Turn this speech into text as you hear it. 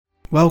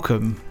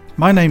Welcome,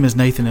 my name is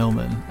Nathan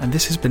Illman and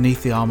this is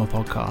Beneath the Armour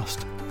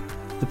podcast,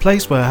 the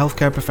place where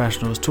healthcare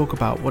professionals talk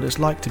about what it's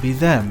like to be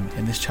them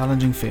in this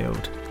challenging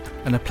field,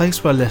 and a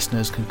place where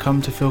listeners can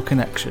come to feel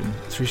connection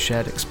through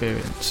shared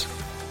experience.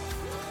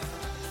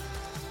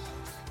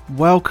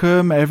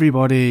 Welcome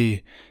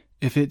everybody!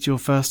 If it's your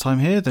first time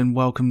here, then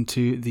welcome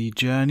to the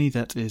journey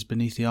that is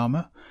Beneath the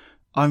Armour.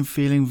 I'm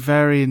feeling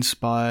very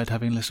inspired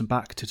having listened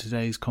back to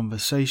today's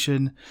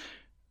conversation.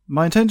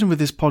 My intention with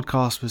this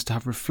podcast was to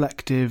have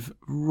reflective,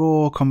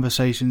 raw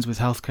conversations with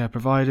healthcare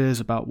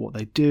providers about what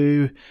they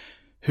do,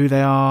 who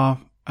they are,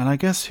 and I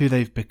guess who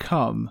they've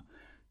become.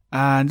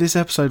 And this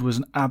episode was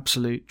an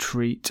absolute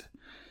treat.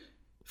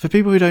 For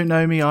people who don't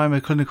know me, I'm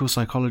a clinical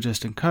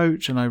psychologist and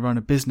coach, and I run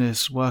a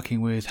business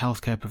working with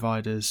healthcare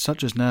providers,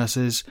 such as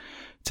nurses,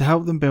 to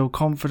help them build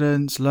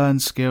confidence, learn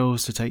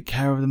skills to take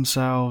care of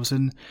themselves,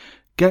 and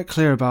get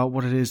clear about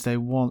what it is they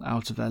want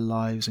out of their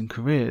lives and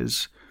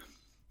careers.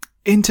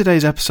 In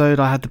today's episode,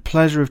 I had the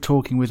pleasure of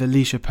talking with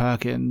Alicia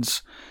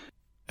Perkins.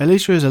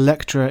 Alicia is a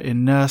lecturer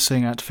in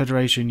nursing at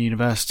Federation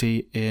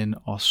University in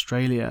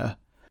Australia.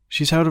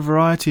 She's held a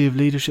variety of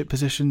leadership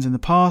positions in the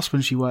past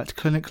when she worked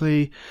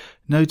clinically,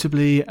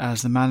 notably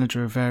as the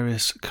manager of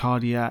various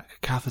cardiac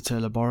catheter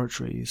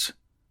laboratories.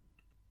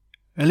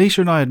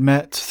 Alicia and I had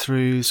met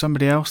through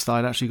somebody else that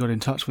I'd actually got in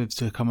touch with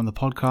to come on the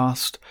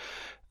podcast.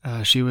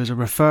 She was a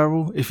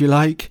referral, if you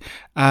like,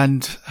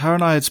 and her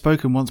and I had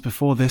spoken once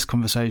before this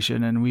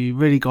conversation, and we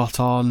really got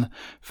on,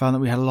 found that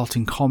we had a lot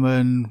in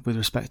common with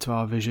respect to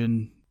our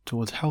vision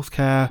towards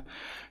healthcare,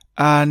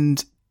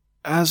 and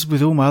as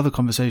with all my other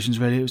conversations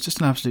really, it was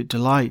just an absolute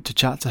delight to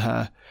chat to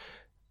her.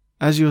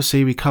 As you'll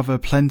see, we cover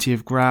plenty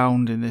of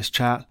ground in this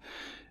chat.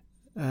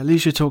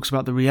 Alicia talks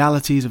about the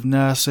realities of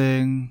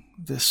nursing,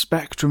 the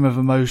spectrum of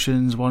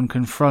emotions one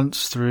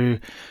confronts through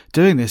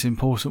doing this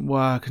important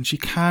work, and she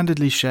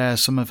candidly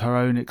shares some of her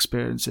own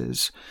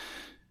experiences.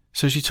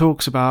 So she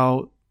talks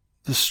about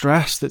the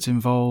stress that's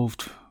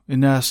involved in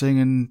nursing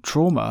and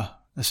trauma,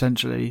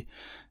 essentially,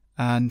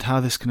 and how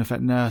this can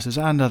affect nurses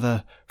and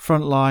other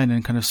frontline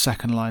and kind of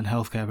second-line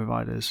healthcare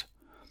providers.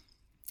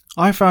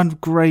 I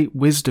found great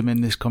wisdom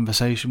in this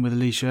conversation with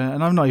Alicia,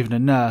 and I'm not even a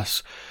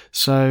nurse,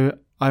 so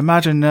I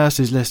imagine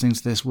nurses listening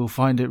to this will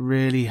find it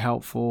really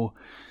helpful.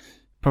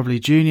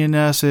 Probably junior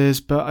nurses,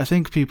 but I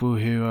think people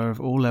who are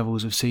of all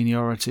levels of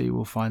seniority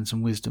will find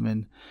some wisdom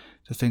in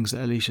the things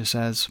that Alicia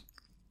says.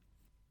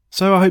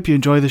 So I hope you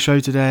enjoy the show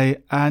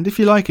today, and if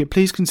you like it,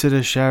 please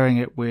consider sharing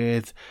it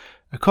with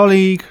a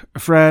colleague, a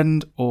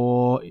friend,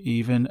 or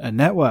even a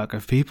network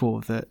of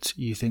people that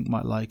you think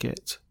might like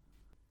it.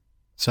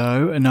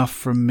 So enough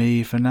from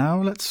me for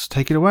now, let's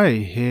take it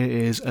away. Here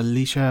is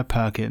Alicia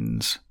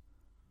Perkins.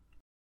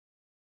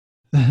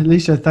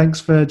 Alicia, thanks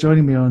for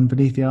joining me on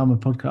Beneath the Armour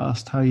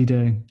podcast. How are you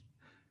doing?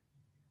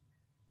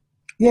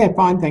 Yeah,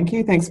 fine, thank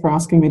you. Thanks for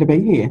asking me to be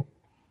here.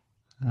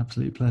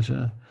 Absolute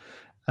pleasure.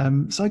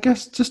 So I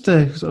guess just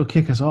to sort of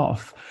kick us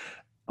off,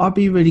 I'd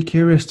be really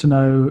curious to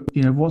know,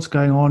 what's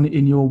going on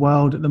in your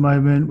world at the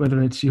moment, whether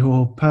it's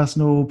your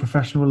personal,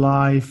 professional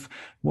life,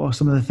 what are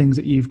some of the things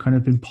that you've kind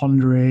of been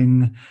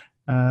pondering?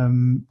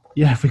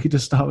 If we could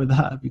just start with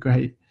that, that'd be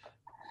great.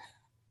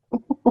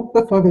 What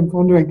have I been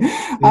pondering?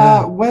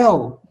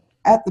 Yeah.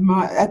 At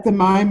the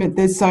moment,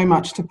 there's so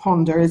much to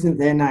ponder, isn't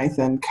there,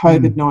 Nathan?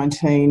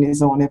 COVID-19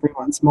 is on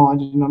everyone's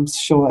mind, and I'm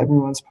sure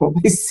everyone's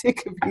probably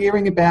sick of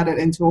hearing about it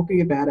and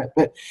talking about it,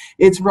 but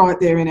it's right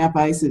there in our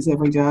faces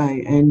every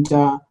day. And,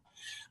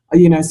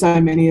 so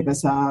many of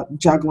us are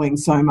juggling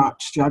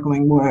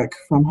work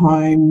from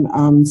home,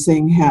 I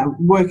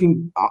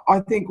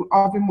think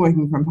I've been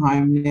working from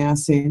home now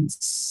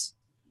since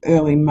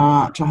early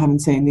March. I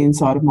haven't seen the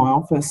inside of my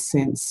office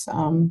since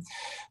the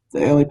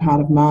early part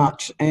of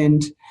March,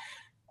 and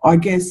I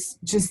guess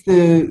just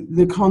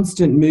the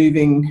constant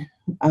moving,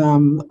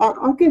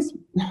 I guess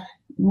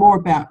more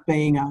about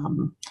being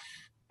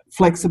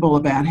flexible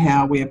about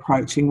how we're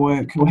approaching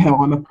work or how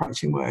I'm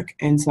approaching work.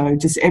 And so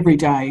just every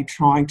day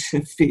trying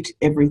to fit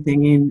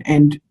everything in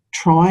and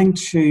trying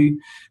to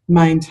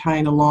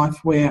maintain a life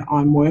where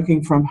I'm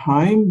working from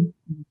home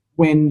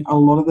when a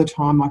lot of the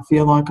time I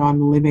feel like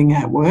I'm living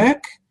at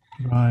work.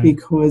 Right.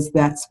 Because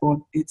that's what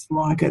it's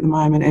like at the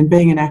moment. And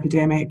being an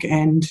academic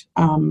and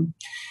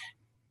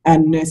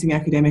nursing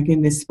academic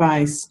in this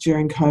space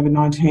during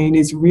COVID-19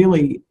 is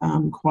really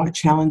quite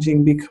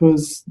challenging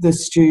because the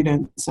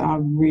students are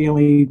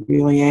really,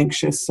 really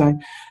anxious. So,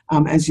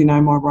 as you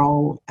know, my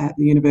role at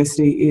the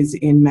university is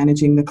in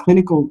managing the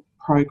clinical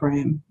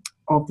program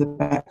of the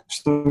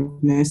Bachelor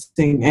of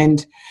Nursing,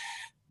 and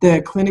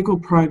the clinical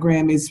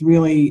program is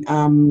really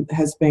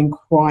has been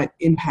quite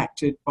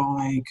impacted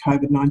by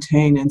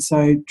COVID-19, and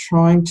so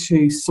trying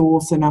to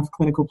source enough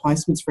clinical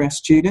placements for our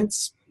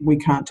students, we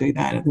can't do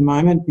that at the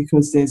moment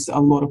because there's a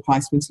lot of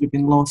placements that have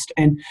been lost,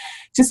 and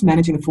just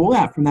managing the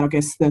fallout from that, I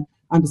guess,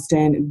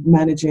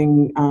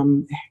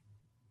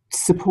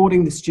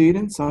 supporting the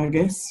students, I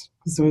guess.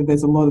 So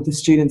there's a lot of the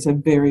students are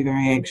very,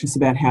 very anxious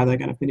about how they're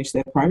going to finish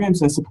their program,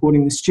 so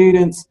supporting the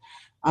students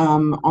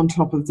on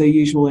top of the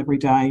usual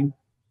everyday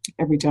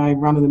everyday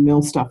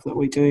run-of-the-mill stuff that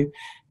we do,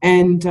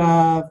 and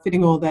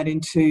fitting all that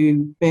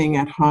into being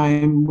at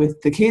home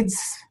with the kids.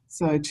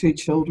 So 2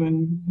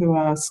 children who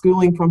are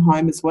schooling from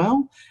home as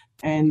well,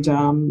 and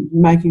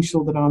making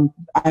sure that I'm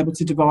able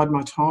to divide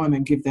my time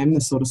and give them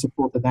the sort of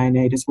support that they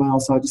need as well.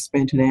 So I just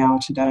spent an hour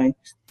today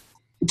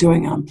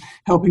doing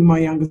helping my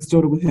youngest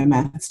daughter with her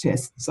maths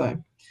test.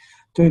 So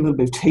doing a little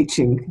bit of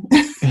teaching,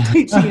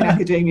 teaching in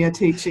academia,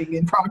 teaching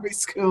in primary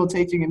school,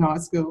 teaching in high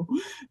school.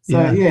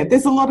 So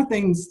there's a lot of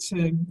things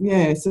to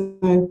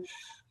So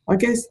I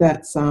guess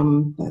that's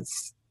the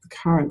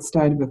current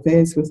state of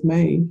affairs with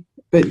me.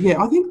 But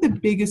I think the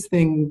biggest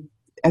thing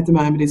at the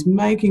moment is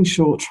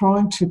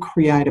trying to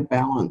create a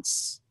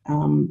balance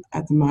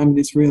at the moment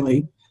is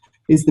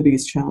the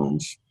biggest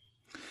challenge.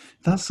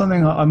 That's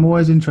something I'm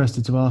always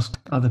interested to ask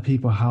other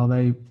people how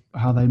they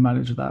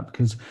manage that,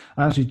 because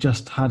I actually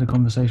just had a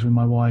conversation with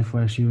my wife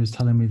where she was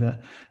telling me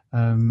that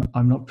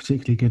I'm not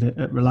particularly good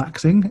at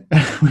relaxing,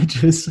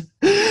 which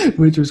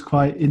was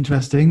quite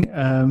interesting.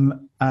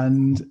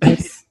 And I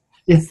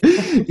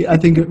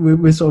think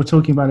we're sort of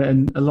talking about it,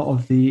 and a lot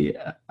of the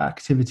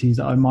activities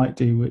that I might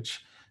do,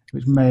 which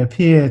may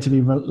appear to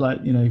be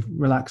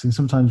relaxing,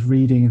 sometimes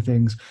reading and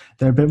things,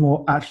 they're a bit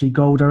more actually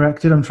goal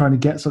directed. I'm trying to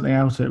get something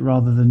out of it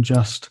rather than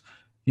just,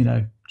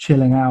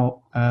 chilling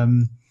out.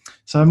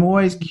 So I'm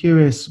always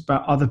curious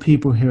about other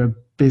people who are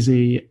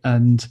busy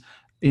and,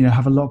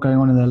 have a lot going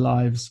on in their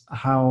lives,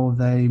 how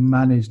they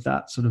manage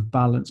that sort of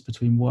balance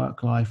between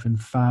work life and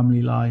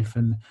family life.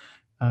 And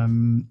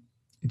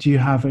do you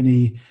have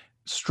any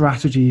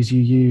strategies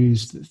you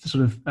use to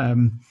sort of,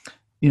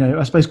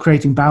 I suppose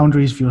creating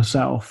boundaries for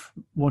yourself?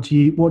 What do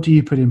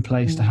you put in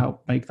place to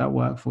help make that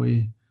work for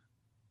you?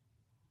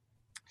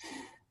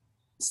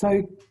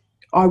 So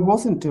I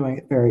wasn't doing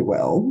it very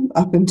well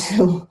up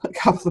until a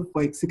couple of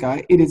weeks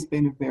ago. It has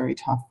been a very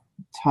tough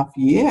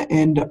year,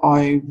 and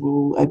I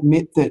will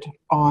admit that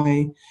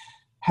I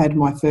had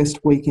my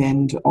first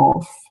weekend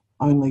off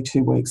only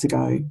 2 weeks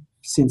ago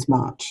since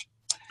March.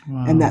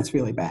 Wow. And that's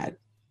really bad.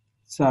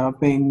 So I've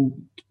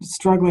been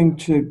struggling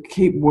to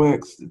keep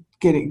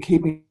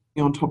keeping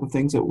on top of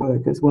things at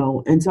work as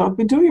well. And so I've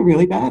been doing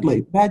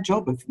it bad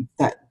job of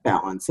that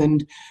balance.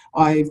 And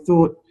I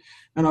thought,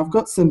 and I've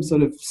got some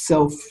sort of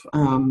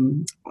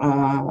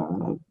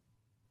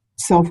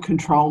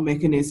self-control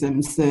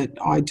mechanisms that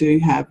I do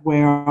have,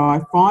 where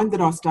I find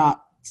that I start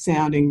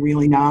sounding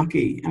really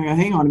narky. And I go,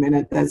 hang on a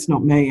minute, that's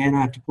not me, and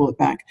I have to pull it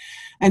back.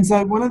 And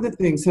so one of the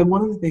things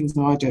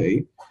I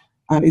do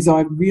is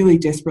I really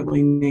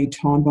desperately need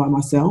time by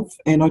myself,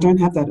 and I don't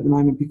have that at the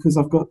moment because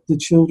I've got the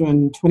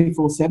children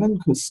 24/7,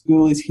 because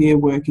school is here,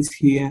 work is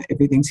here,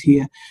 everything's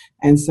here.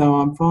 And so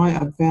I've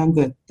found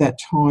that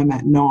time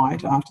at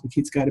night after the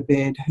kids go to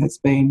bed has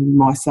been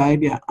my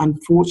saviour.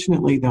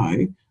 Unfortunately,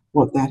 though,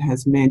 what that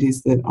has meant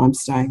is that I'm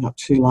staying up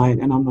too late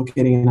and I'm not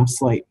getting enough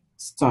sleep.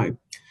 So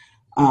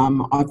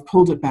I've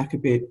pulled it back a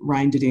bit,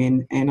 reined it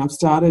in, and I've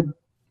started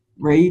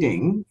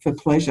reading for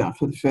pleasure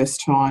for the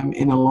first time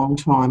in a long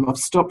time. I've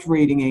stopped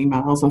reading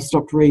emails, I've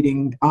stopped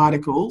reading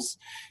articles,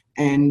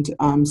 and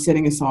I'm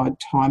setting aside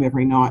time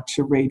every night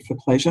to read for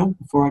pleasure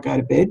before I go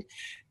to bed.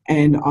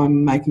 And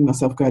I'm making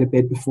myself go to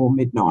bed before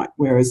midnight,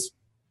 whereas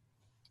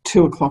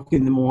 2 o'clock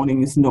in the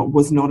morning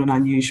was not an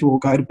unusual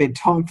go to bed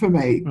time for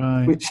me,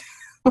 right. Which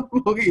I'm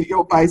looking at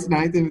your face,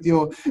 Nathan, with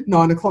your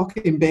 9 o'clock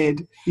in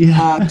bed. 2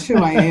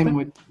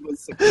 a.m.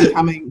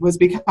 was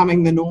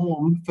becoming the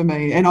norm for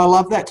me, and I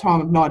love that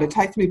time of night. It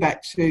takes me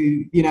back to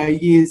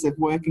years of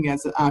working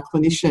as a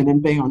clinician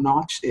and being on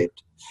night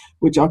shift,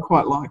 which I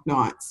quite like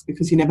nights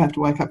because you never have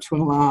to wake up to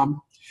an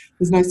alarm.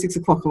 There's no 6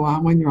 o'clock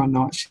alarm when you're on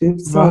night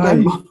shift, so right. I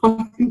don't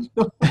mind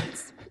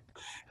nights.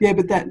 Yeah,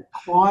 but that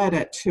quiet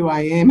at 2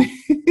 a.m.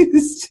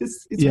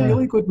 it's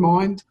really good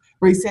mind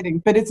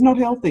resetting, but it's not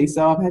healthy.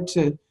 So I've had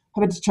to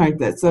change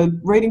that. So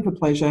reading for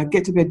pleasure,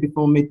 get to bed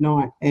before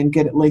midnight, and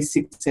get at least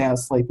 6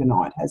 hours sleep a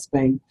night has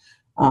been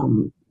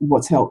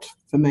what's helped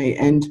for me.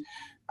 And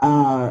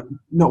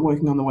not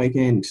working on the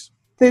weekend.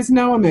 There's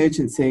no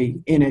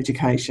emergency in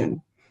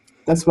education.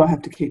 That's what I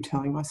have to keep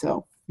telling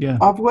myself. Yeah,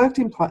 I've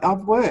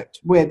worked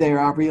where there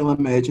are real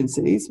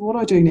emergencies. What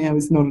I do now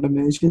is not an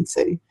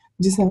emergency.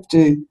 We just have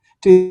to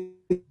do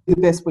the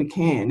best we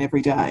can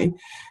every day,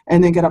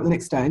 and then get up the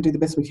next day and do the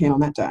best we can on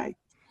that day,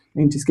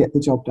 and just get the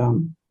job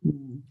done.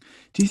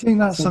 Do you think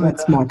that's something?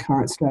 That's my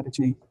current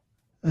strategy.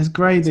 It's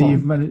great that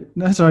you've managed.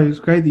 It's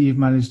great that you've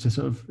managed to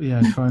sort of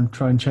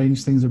try and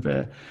change things a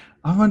bit.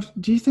 I wonder,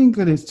 do you think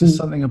that it's just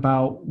something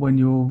about when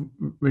you're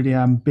really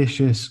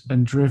ambitious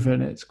and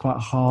driven, it's quite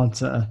hard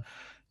to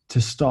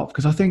stop?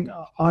 Because I think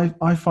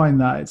I find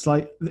that it's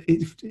like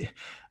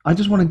I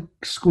just want to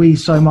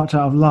squeeze so much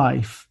out of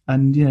life,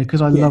 and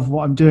because I love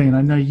what I'm doing, and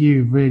I know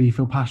you really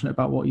feel passionate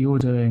about what you're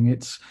doing.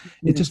 It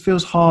just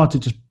feels hard to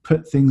just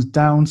put things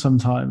down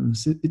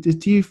sometimes.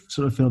 Do you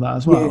sort of feel that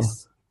as well?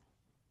 Yes.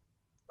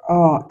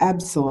 Oh,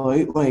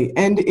 absolutely.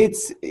 And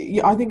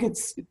I think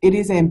it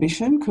is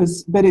ambition,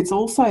 but it's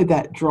also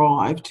that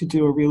drive to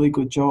do a really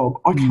good job.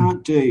 I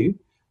can't do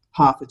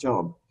half a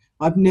job.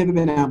 I've never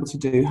been able to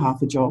do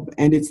half a job.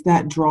 And it's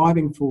that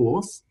driving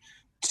force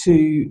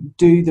to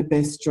do the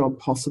best job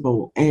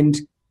possible. And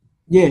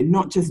yeah,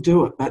 not just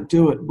do it, but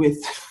do it with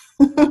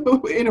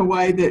in a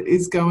way that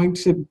is going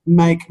to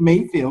make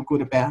me feel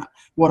good about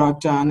what I've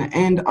done.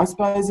 And I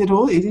suppose it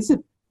is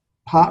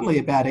partly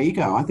about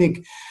ego. I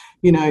think,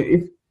 you know,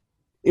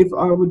 if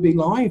I would be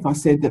lying if I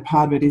said that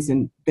part of it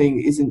isn't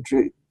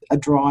a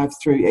drive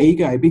through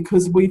ego,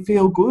 because we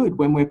feel good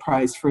when we're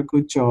praised for a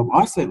good job.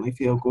 I certainly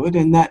feel good,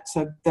 and that's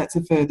a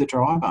further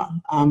driver.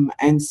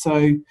 And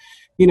so,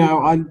 you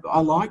know, I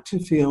like to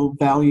feel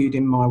valued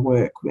in my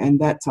work,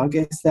 and I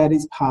guess that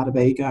is part of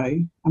ego.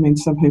 I mean,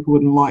 some people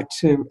wouldn't like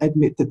to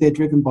admit that they're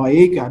driven by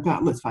ego,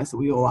 but let's face it,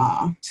 we all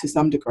are to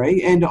some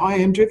degree. And I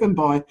am driven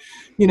by,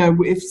 you know,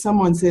 if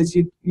someone says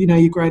you know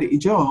you're great at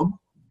your job,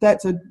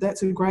 that's a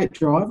great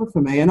driver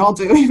for me, and I'll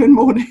do even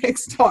more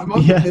next time.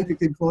 I'm the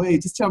perfect employee.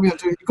 Just tell me I'm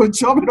doing a good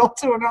job and I'll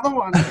do another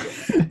one.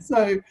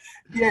 So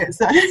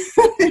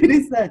it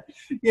is that,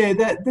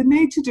 that the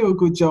need to do a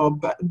good job,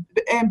 but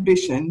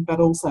ambition, but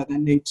also the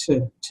need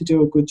to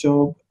do a good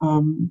job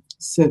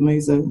certainly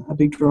is a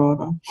big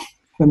driver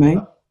for me.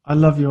 I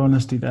love your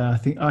honesty there.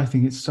 I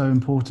think it's so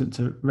important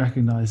to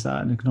recognise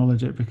that and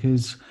acknowledge it,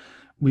 because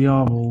we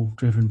are all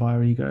driven by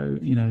our ego,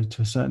 you know,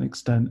 to a certain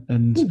extent.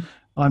 And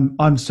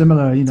I'm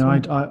similar, you know,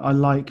 I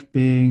like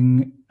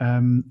being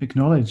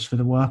acknowledged for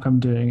the work I'm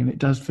doing, and it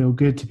does feel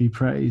good to be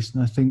praised.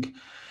 And I think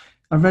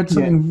I read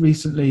something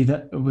recently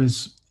that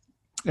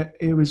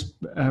it was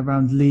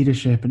around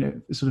leadership, and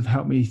it sort of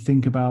helped me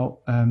think about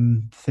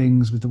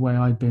things with the way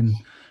I'd been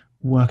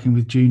working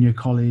with junior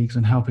colleagues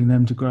and helping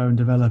them to grow and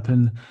develop.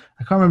 And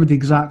I can't remember the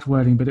exact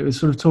wording, but it was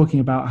sort of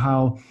talking about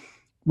how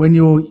when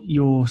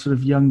you're sort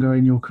of younger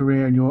in your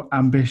career and you're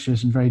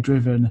ambitious and very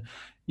driven,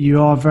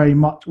 you are very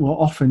much, well,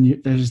 often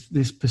there's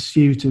this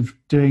pursuit of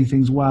doing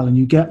things well, and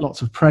you get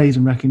lots of praise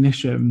and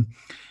recognition.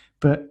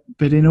 But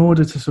in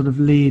order to sort of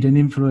lead and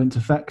influence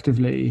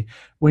effectively,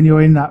 when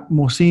you're in that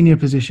more senior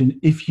position,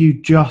 if you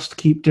just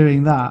keep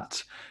doing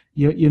that,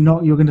 you're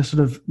going to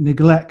sort of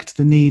neglect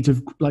the needs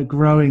of like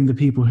growing the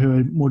people who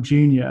are more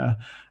junior,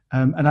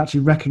 and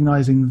actually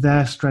recognizing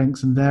their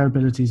strengths and their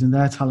abilities and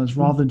their talents,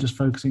 rather than just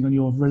focusing on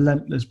your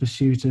relentless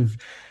pursuit of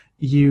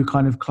you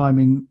kind of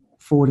climbing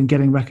forward and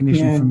getting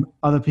recognition from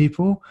other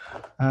people.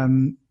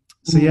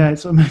 So it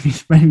sort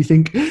of made me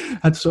think. I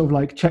had to sort of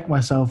like check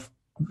myself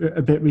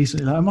a bit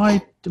recently.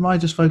 Like, am I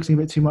just focusing a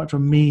bit too much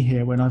on me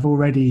here when I've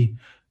already,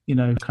 you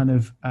know, kind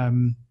of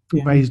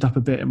raised up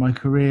a bit in my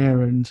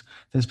career, and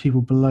there's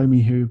people below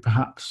me who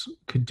perhaps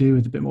could do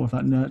with a bit more of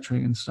that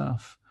nurturing and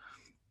stuff.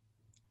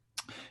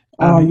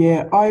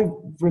 I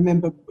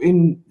remember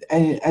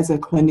as a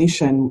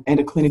clinician and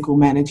a clinical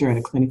manager and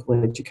a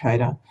clinical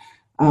educator,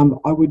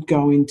 I would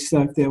go into,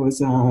 so if there was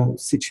a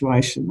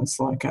situation that's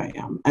like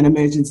an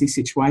emergency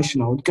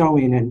situation, I would go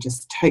in and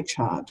just take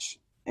charge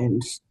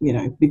and, you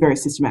know, be very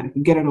systematic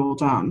and get it all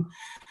done.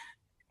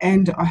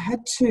 And I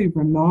had to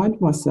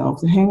remind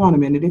myself, hang on a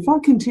minute, if I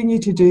continue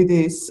to do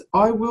this,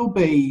 I will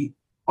be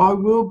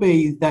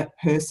that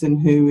person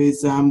who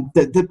is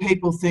that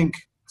people think.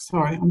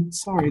 I'm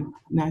sorry,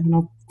 Nathan,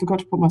 I forgot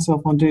to put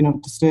myself on Do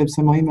Not Disturb,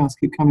 so my emails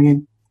keep coming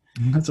in.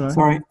 That's all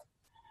right.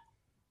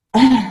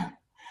 Sorry.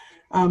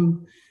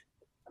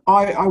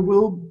 I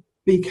will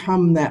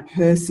become that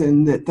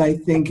person that they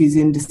think is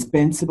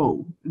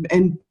indispensable,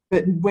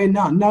 but we're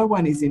not. No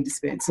one is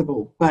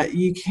indispensable. But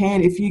you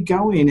can, if you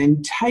go in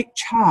and take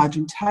charge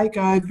and take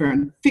over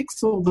and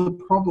fix all the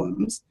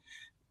problems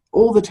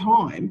all the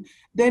time,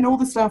 then all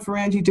the staff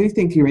around you do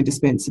think you're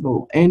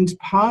indispensable. And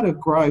part of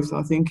growth,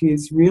 I think,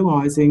 is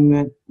realising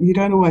that you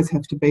don't always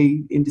have to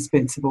be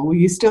indispensable.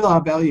 You still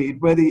are valued.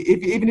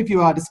 Even if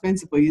you are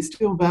dispensable, you're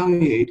still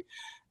valued.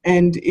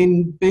 And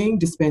in being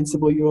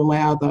dispensable, you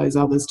allow those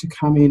others to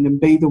come in and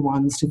be the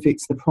ones to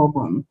fix the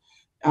problem.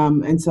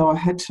 And so I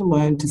had to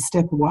learn to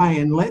step away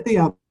and let the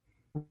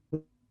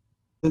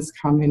others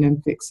come in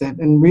and fix it,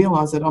 and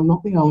realise that I'm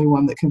not the only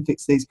one that can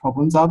fix these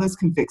problems. Others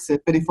can fix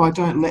it, but if I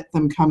don't let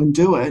them come and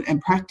do it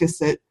and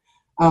practice it,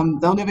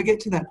 they'll never get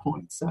to that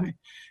point. So,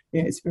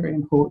 yeah, it's very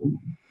important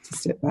to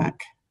step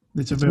back,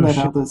 to let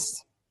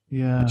others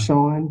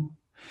shine.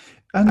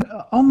 And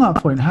on that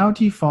point, how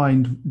do you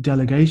find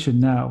delegation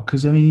now?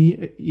 Because, I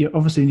mean, you're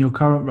obviously in your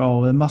current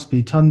role, there must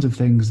be tons of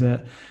things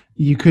that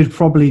you could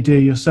probably do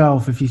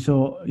yourself if you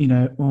thought, you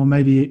know, well,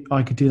 maybe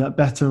I could do that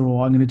better,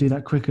 or I'm going to do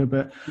that quicker.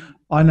 But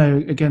I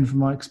know, again, from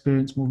my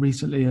experience more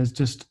recently, as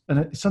just, and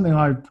it's something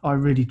I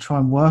really try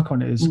and work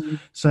on is,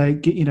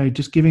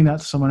 just giving that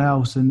to someone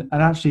else. And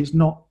actually, it's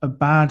not a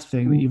bad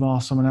thing that you've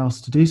asked someone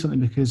else to do something,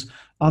 because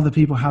other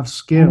people have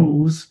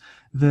skills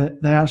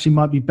that they actually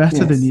might be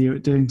better than you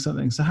at doing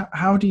something. So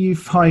how do you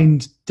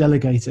find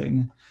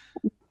delegating?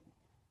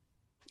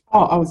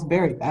 Oh, I was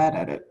very bad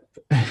at it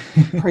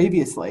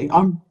previously.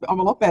 I'm a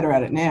lot better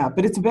at it now,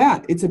 but it's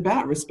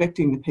about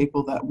respecting the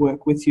people that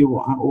work with you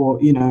or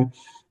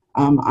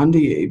under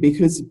you,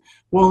 because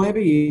whenever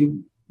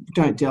you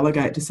don't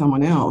delegate to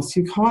someone else,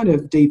 you're kind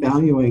of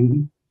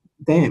devaluing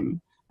them.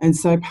 And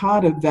so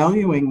part of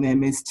valuing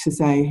them is to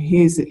say,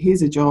 here's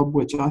a job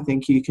which I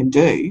think you can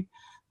do,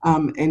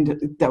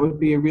 and that would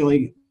be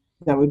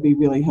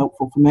really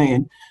helpful for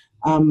me.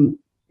 And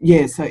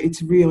so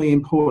it's really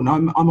important.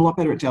 I'm a lot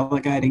better at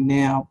delegating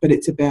now, but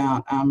it's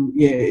about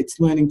it's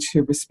learning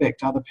to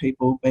respect other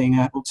people being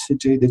able to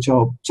do the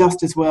job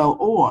just as well,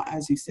 or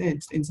as you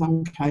said, in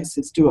some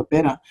cases, do it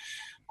better.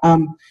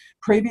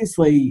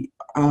 Previously,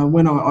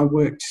 when I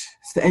worked,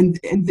 and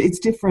it's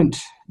different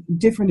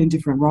in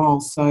different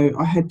roles, so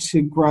I had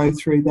to grow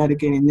through that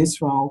again in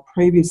this role.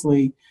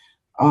 Previously,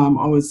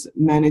 I was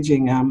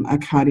managing a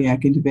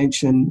cardiac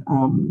intervention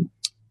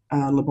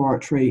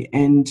laboratory,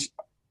 and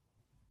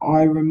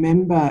I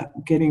remember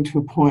getting to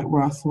a point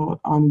where I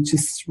thought, I'm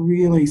just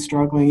really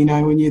struggling. You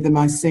know, when you're the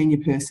most senior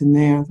person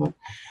there, I thought,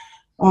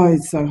 oh,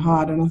 it's so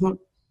hard. And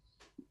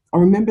I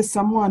remember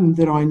someone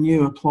that I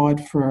knew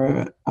applied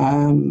for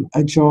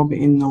a job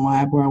in the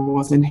lab where I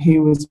was, and he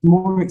was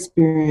more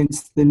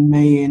experienced than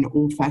me in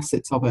all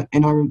facets of it.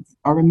 And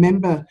I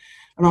remember,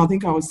 and I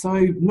think I was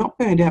so, not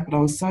burned out, but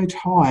I was so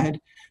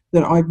tired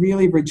that I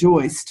really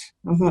rejoiced.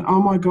 I thought,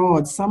 oh my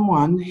God,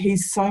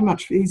 he's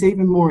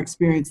even more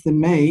experienced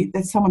than me.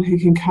 That's someone who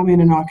can come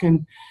in and I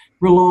can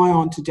rely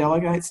on to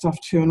delegate stuff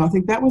to. And I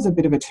think that was a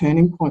bit of a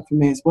turning point for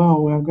me as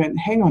well, where I went,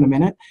 hang on a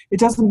minute, it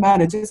doesn't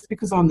matter. Just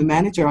because I'm the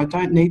manager, I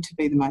don't need to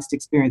be the most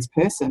experienced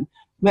person.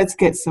 Let's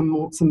get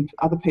some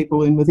other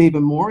people in with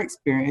even more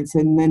experience,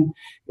 and then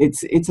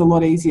it's a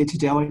lot easier to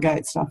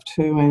delegate stuff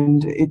to,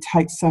 and it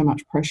takes so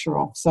much pressure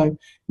off. So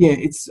yeah,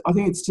 I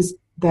think it's just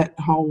that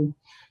whole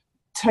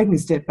taking a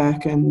step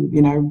back and,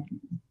 you know,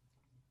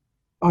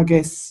 I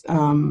guess,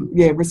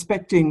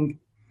 respecting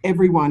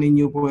everyone in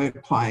your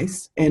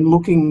workplace and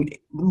looking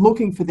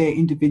for their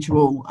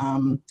individual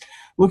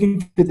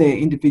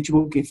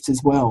gifts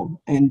as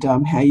well, and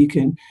how you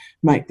can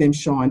make them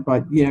shine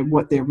by, you know,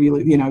 what they're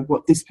really, you know,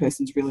 what this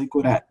person's really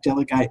good at,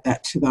 delegate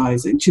that to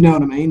those. And do you know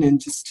what I mean? And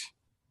just,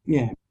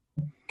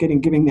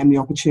 giving them the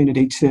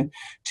opportunity to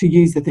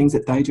use the things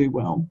that they do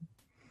well.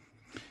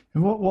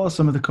 And what are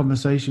some of the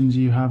conversations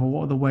you have, or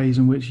what are the ways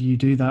in which you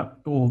do that,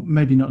 or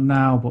maybe not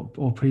now,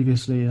 or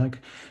previously, like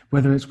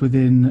whether it's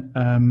within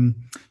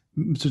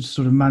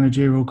sort of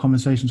managerial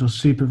conversations or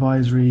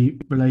supervisory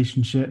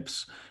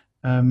relationships?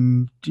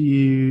 Do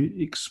you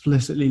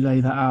explicitly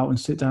lay that out and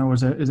sit down, or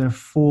is there a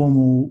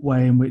formal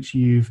way in which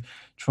you've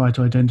tried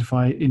to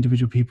identify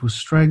individual people's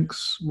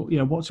strengths?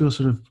 What's your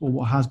sort of, or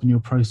what has been your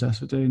process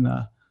for doing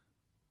that?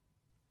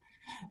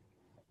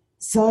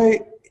 So,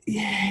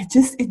 yeah,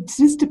 it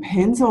just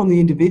depends on the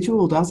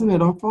individual, doesn't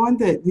it? I find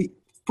that the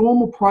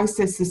formal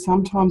processes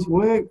sometimes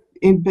work,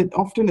 but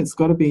often it's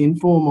got to be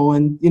informal.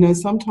 And, you know,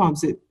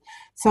 sometimes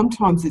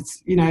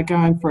it's, you know,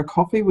 going for a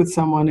coffee with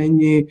someone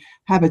and you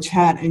have a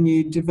chat and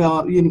you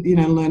develop, you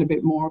know, learn a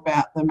bit more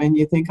about them, and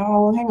you think,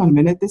 oh, well, hang on a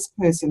minute, this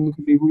person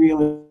could be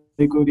really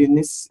good in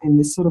this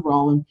sort of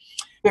role.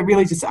 But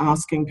really just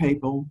asking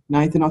people,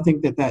 Nathan, I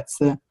think that's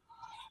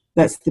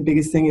the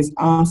biggest thing, is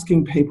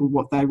asking people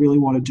what they really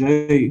want to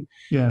do.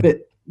 Yeah. But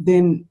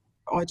then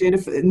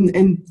identify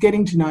and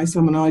getting to know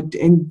someone.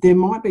 And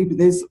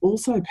there's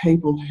also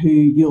people who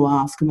you'll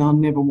ask and they'll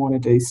never want to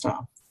do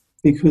stuff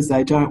because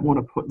they don't want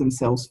to put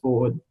themselves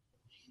forward.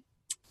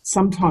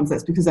 Sometimes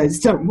that's because they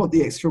just don't want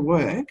the extra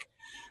work.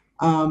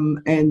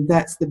 And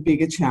that's the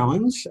bigger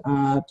challenge,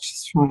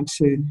 just trying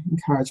to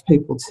encourage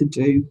people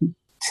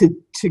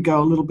to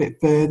go a little bit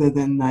further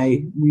than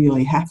they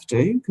really have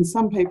to, because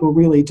some people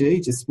really do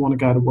just want to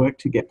go to work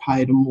to get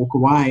paid and walk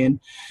away.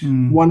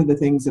 And one of the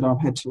things that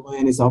I've had to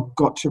learn is I've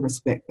got to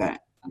respect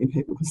that in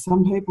people, because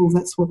some people,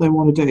 that's what they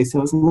want to do.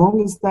 So as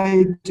long as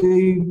they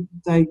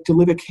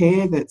deliver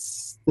care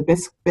that's the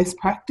best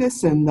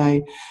practice, and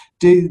they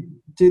do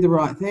the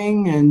right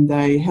thing, and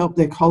they help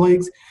their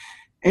colleagues,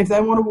 if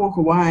they want to walk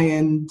away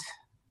and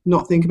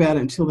not think about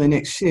it until their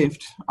next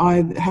shift,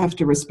 I have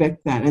to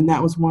respect that. And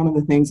that was one of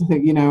the things I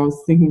think, you know, I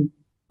was thinking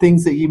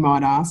things that you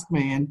might ask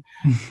me. And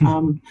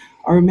I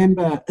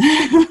remember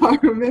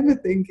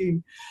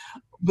thinking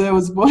there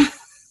was one,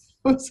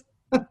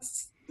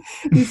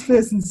 this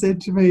person said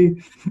to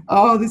me,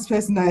 oh, this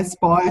person they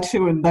aspire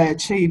to and they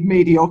achieve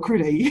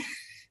mediocrity.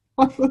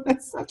 I thought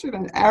that's such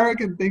an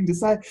arrogant thing to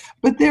say.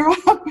 But there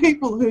are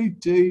people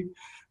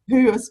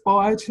who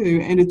aspire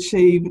to and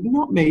achieve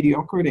not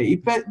mediocrity,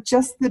 but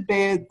just the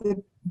bare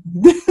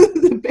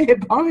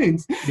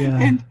bones. Yeah.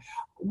 And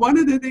one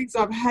of the things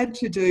I've had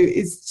to do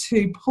is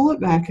to pull it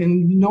back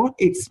and not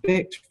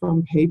expect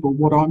from people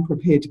what I'm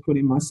prepared to put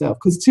in myself.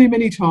 Because too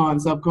many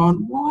times I've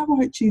gone, why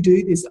won't you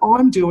do this?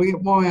 I'm doing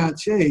it, why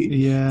aren't you?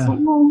 Yeah. It's like,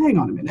 well, hang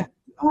on a minute.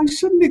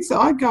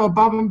 I go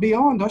above and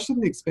beyond. I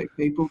shouldn't expect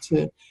people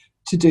to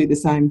do the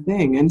same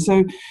thing. And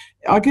so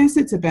I guess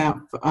it's about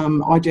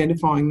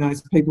identifying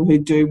those people who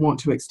do want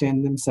to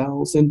extend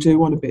themselves and do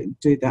want to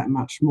do that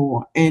much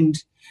more, and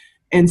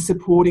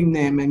supporting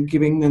them and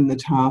giving them the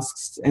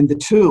tasks and the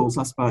tools,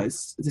 I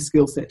suppose, the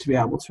skill set to be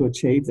able to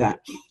achieve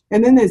that.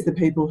 And then there's the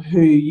people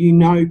who, you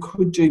know,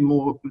 could do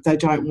more, but they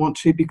don't want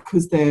to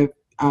because they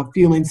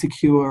feel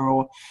insecure,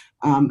 or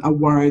are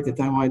worried that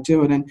they won't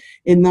do it. And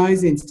in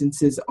those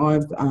instances,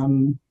 I've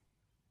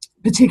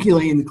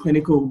particularly in the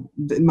clinical,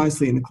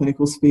 mostly in the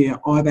clinical sphere,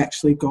 I've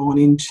actually gone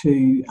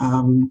into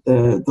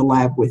the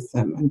lab with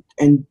them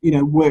and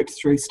worked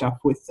through stuff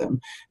with them,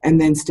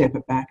 and then step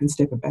it back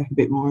a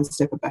bit more and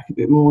step it back a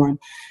bit more, and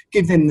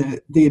give them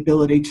the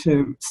ability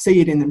to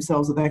see it in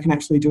themselves that they can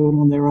actually do it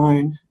on their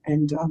own,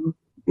 and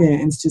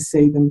just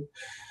see them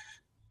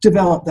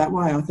develop that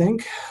way, I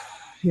think.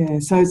 Yeah,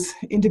 so it's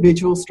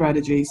individual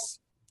strategies.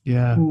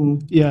 Yeah,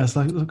 yeah, it's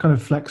like a kind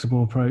of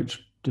flexible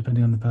approach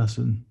depending on the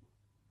person.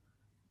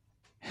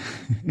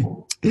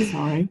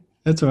 Sorry.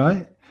 That's all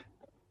right.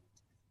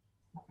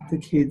 The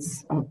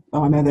kids,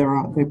 I know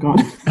they've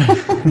gone.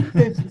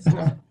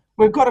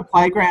 We've got a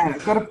playground.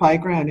 I've got a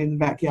playground in the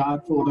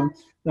backyard for them.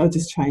 They're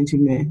just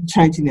changing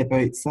their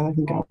boots so they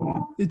can go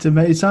out. It's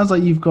amazing. It sounds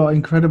like you've got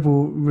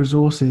incredible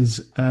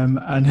resources, and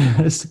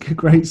it's a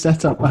great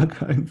setup back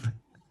home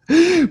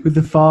with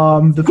the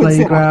farm, the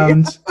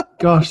playground. Setup, yeah.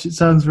 Gosh, it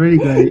sounds really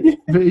great. Yeah.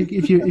 But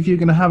if you're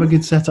going to have a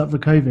good setup for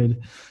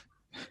COVID.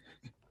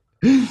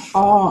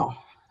 Oh,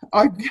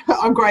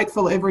 I'm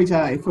grateful every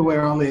day for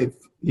where I live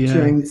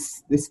during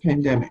this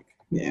pandemic.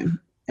 Yeah.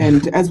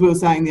 And as we were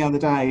saying the other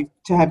day,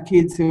 to have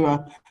kids who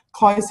are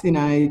close in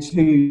age,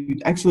 who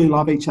actually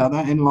love each other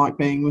and like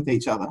being with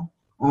each other,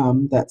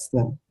 that's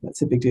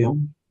a big deal.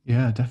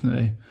 Yeah,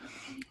 definitely.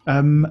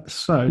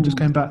 So just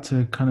going back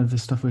to kind of the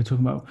stuff we were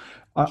talking about,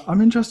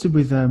 I'm interested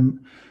with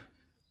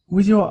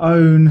your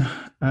own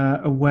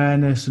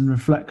awareness and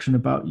reflection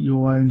about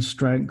your own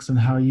strengths and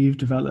how you've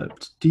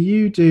developed. Do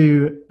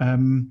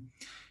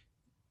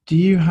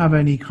you have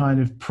any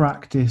kind of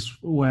practice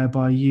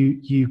whereby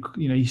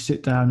you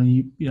sit down and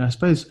you I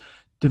suppose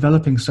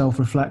developing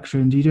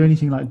self-reflection? Do you do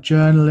anything like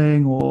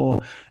journaling,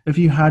 or have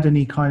you had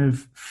any kind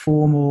of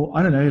formal,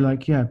 I don't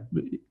know,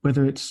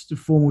 whether it's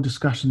formal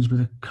discussions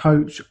with a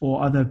coach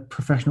or other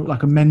professional,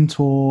 like a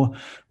mentor,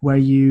 where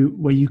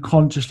you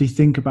consciously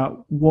think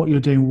about what you're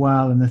doing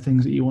well and the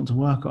things that you want to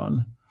work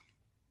on?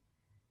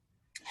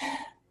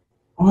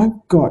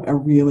 I've got a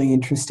really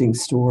interesting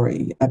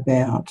story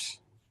about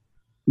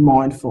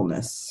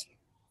mindfulness,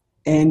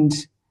 and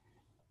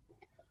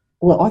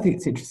I think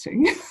it's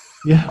interesting.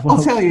 Yeah, well,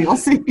 I'll tell you. I'll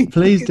see.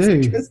 Please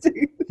do.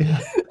 Yeah.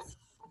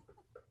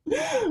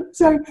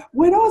 So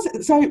we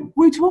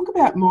talk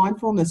about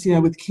mindfulness,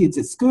 with kids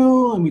at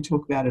school, and we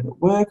talk about it at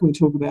work, and we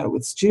talk about it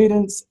with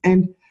students.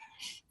 And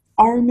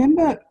I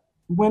remember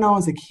when I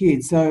was a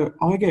kid, so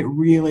I get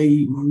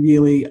really,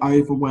 really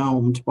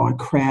overwhelmed by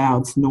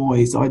crowds,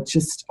 noise. I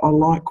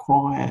like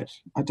quiet.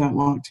 I don't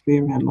like to be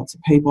around lots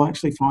of people. I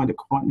actually find it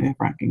quite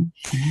nerve-wracking.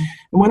 Mm-hmm.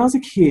 And when I was a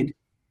kid,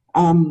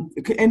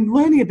 and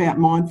learning about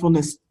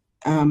mindfulness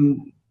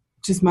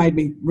just made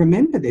me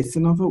remember this.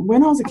 And I thought,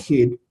 when I was a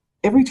kid,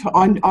 every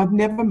time I've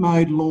never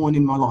mowed lawn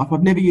in my life.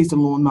 I've never used a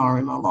lawnmower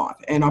in my life,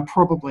 and I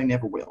probably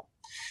never will.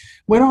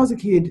 When I was a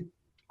kid,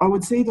 I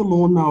would see the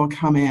lawnmower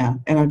come out,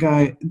 and I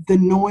go, the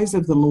noise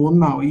of the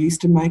lawnmower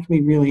used to make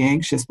me really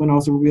anxious when I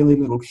was a really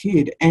little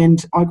kid.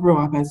 And I grew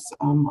up, as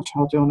I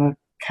told you, on a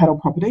cattle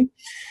property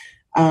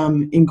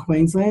in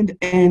Queensland,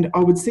 and I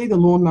would see the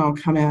lawnmower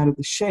come out of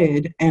the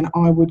shed, and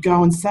I would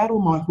go and saddle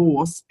my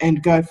horse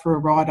and go for a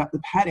ride up the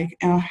paddock.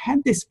 And I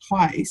had this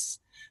place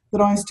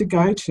that I used to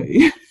go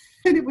to.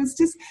 And it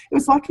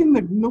was like in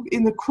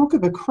the crook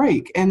of a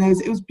creek, and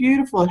it was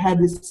beautiful. It had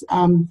this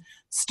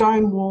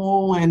stone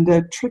wall and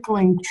a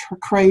trickling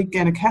creek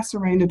and a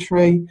casuarina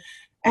tree,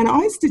 and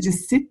I used to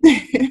just sit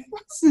there.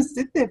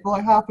 For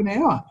like half an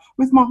hour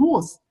with my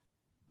horse,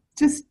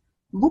 just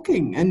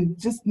looking and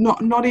just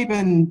not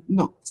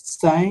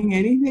saying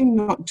anything,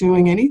 not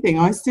doing anything.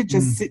 I used to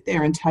just sit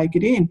there and take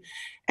it in,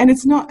 and I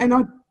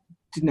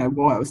didn't know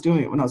why I was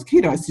doing it when I was a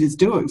kid. I used to just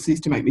do it because it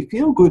used to make me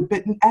feel good.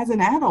 But as an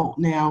adult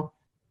now,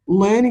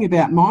 learning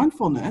about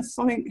mindfulness,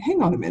 I think,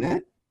 hang on a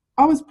minute,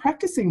 that's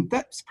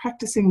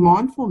practicing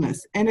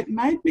mindfulness. And it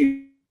made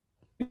me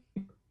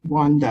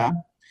wonder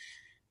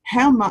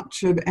how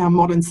much of our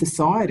modern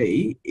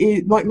society,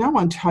 no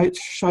one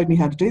showed me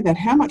how to do that,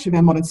 how much of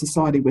our modern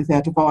society with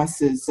our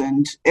devices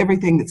and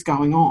everything that's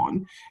going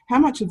on, how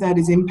much of that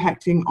is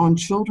impacting on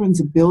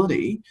children's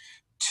ability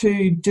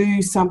to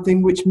do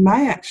something which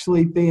may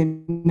actually be a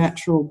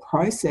natural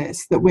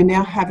process that we're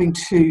now having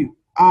to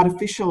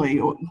artificially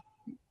or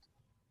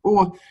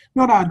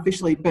not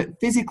artificially, but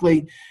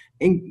physically,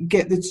 and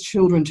get the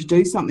children to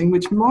do something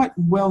which might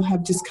well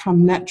have just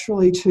come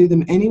naturally to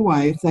them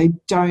anyway if they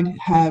don't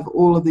have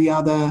all of the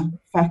other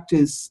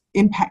factors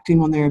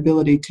impacting on their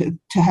ability to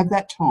have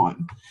that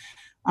time.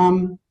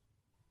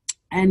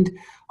 And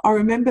I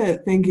remember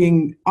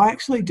thinking, I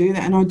actually do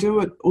that, and I do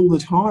it all the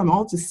time.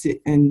 I'll just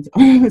sit and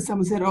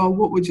someone said, oh,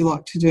 what would you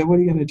like to do? What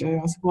are you going to do?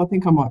 I said, well, I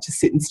think I might just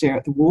sit and stare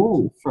at the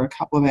wall for a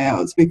couple of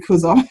hours,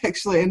 because I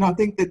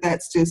think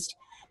that's just,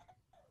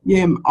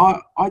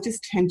 I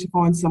just tend to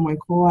find somewhere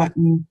quiet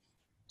and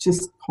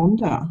just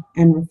ponder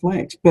and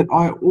reflect. But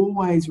I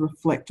always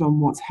reflect on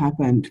what's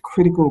happened,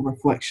 critical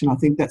reflection. I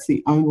think that's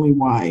the only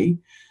way,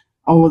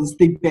 it's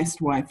the best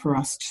way for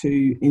us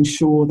to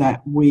ensure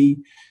that we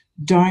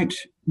don't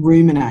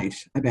ruminate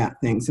about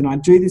things. And I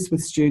do this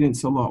with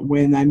students a lot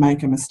when they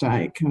make a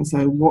mistake. And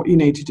so what you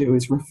need to do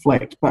is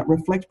reflect, but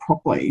reflect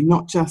properly,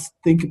 not just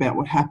think about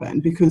what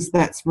happened, because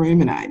that's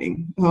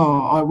ruminating.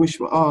 Oh, I wish,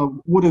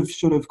 oh, would have,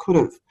 should have, could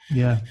have.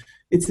 Yeah.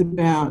 It's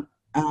about,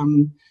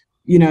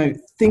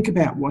 think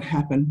about what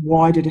happened.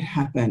 Why did it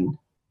happen?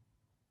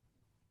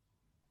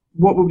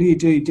 What would you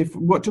do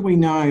different? What do we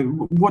know?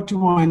 What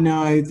do I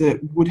know that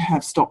would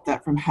have stopped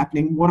that from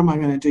happening? What am I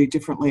going to do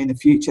differently in the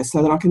future,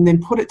 so that I can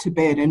then put it to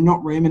bed and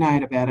not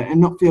ruminate about it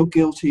and not feel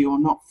guilty, or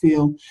not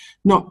do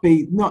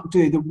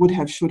the would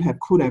have, should have,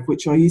 could have,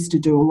 which I used to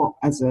do a lot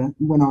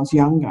when I was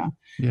younger.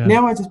 Yeah.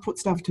 Now I just put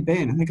stuff to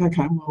bed and think,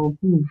 okay, well,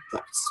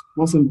 that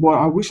wasn't what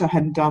I wish I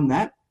hadn't done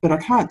that, but I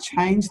can't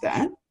change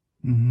that.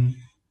 Mm-hmm.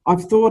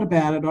 I've thought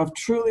about it, I've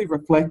truly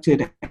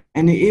reflected,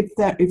 and if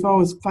I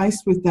was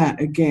faced with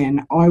that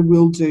again, I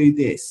will do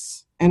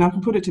this. And I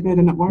can put it to bed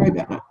and not worry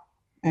about it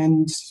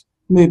and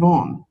move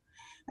on.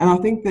 And I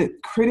think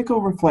that critical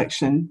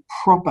reflection,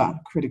 proper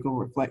critical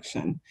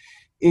reflection,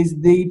 is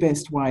the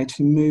best way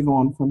to move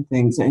on from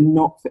things and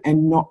not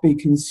be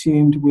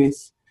consumed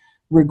with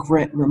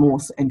regret,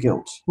 remorse and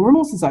guilt.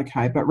 Remorse is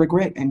okay, but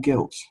regret and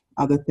guilt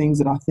are the things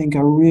that I think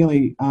are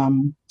really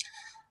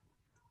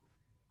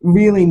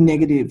real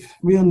negative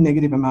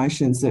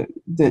emotions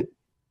that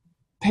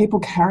people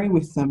carry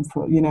with them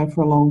for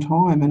a long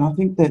time. And I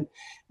think that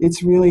if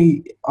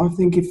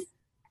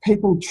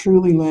people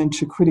truly learn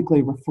to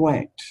critically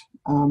reflect,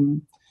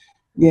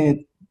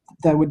 they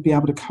would be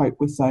able to cope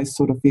with those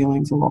sort of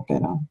feelings a lot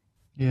better.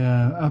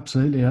 Yeah,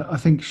 absolutely. I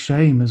think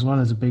shame as well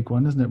is a big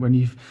one, isn't it? When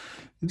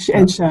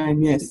and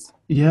shame, yes.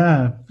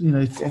 Yeah,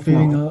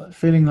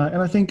 feeling like,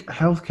 and I think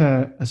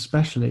healthcare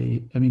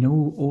especially, I mean,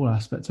 all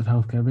aspects of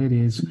healthcare really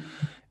is,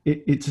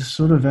 it's a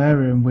sort of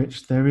area in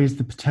which there is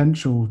the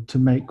potential to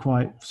make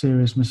quite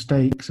serious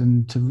mistakes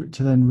and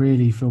to then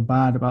really feel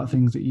bad about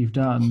things that you've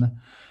done.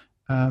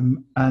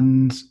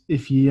 And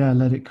if you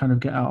let it kind of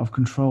get out of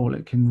control,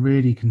 it can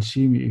really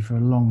consume you for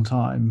a long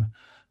time.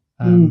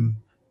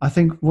 I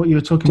think what you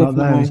were talking about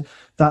there is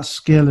that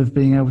skill of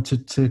being able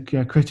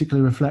to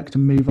critically reflect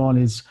and move on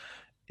is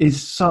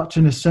such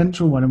an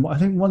essential one. And I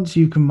think once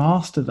you can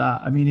master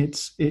that, I mean,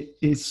 it's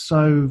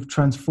so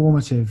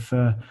transformative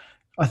for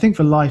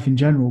life in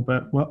general,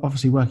 but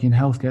obviously working in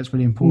healthcare, it's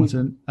really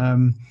important.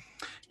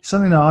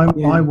 Something that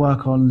I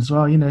work on as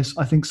well.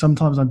 I think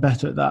sometimes I'm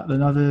better at that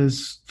than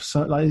others.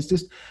 So it's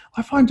just,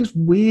 I find just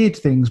weird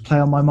things play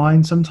on my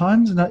mind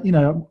sometimes. And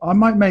I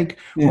might make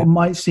what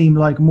might seem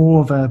like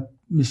more of a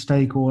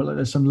mistake or like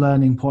there's some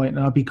learning point,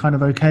 and I'll be kind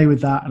of okay with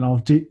that, and I'll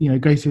do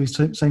go through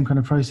the same kind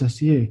of process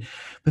to you.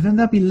 But then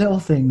there'll be little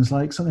things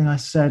like something I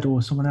said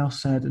or someone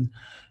else said, and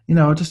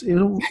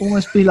it'll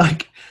almost be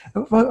like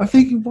I'm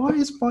thinking, why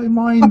is my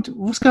mind,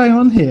 what's going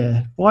on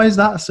here? Why is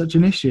that such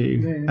an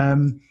issue?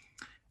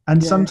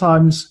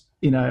 Sometimes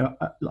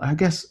I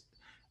guess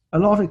a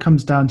lot of it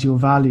comes down to your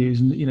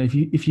values, and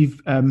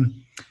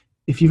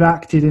if you've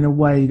acted in a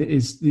way that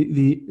is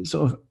the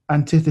sort of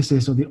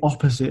antithesis or the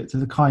opposite to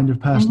the kind of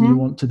person you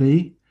want to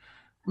be.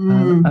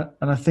 And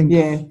I think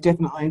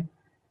definitely,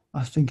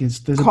 I think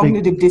there's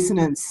cognitive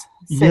dissonance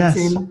sets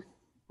in.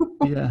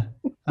 Yeah,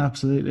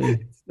 absolutely.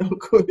 It's not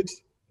good.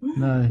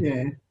 No.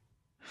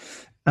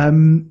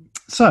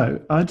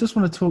 So I just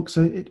want to talk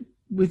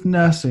with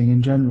nursing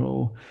in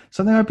general,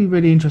 something I'd be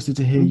really interested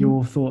to hear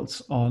your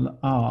thoughts on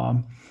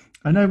are,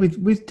 I know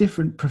with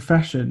different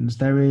professions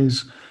there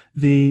is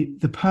the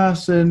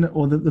person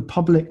or the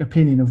public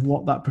opinion of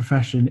what that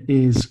profession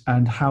is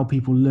and how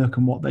people look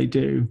and what they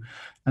do,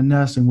 and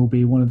nursing will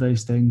be one of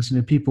those things.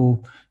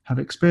 People have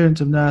experience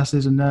of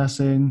nurses and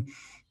nursing.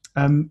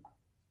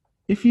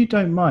 If you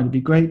don't mind, it'd be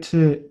great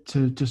to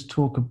just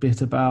talk a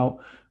bit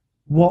about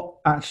what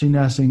actually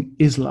nursing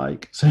is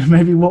like. So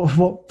maybe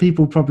what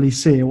people probably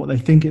see or what they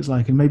think it's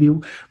like, and maybe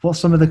what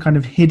some of the kind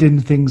of hidden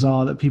things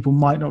are that people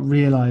might not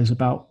realize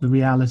about the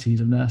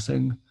realities of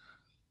nursing.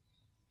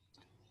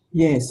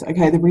 Yes,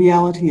 okay, the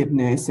reality of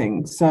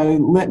nursing. So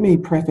let me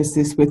preface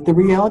this with, the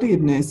reality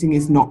of nursing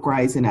is not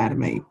Grey's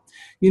Anatomy.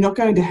 You're not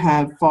going to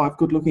have 5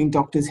 good-looking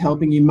doctors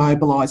helping you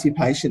mobilise your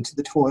patient to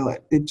the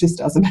toilet. It just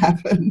doesn't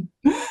happen.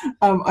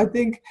 I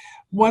think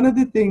one of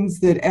the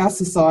things that our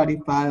society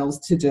fails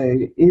to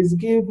do is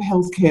give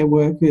healthcare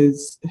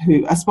workers,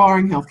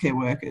 aspiring healthcare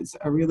workers,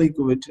 a really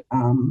good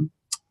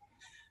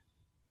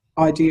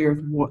idea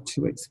of what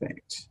to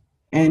expect.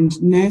 And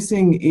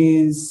nursing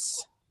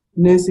is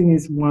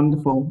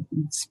wonderful.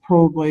 It's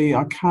probably,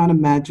 I can't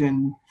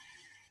imagine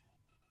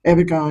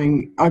never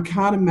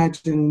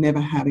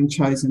having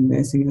chosen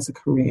nursing as a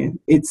career.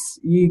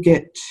 You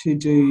get to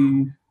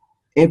do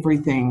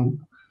everything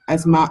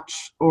as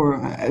much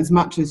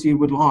as you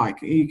would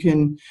like. You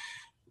can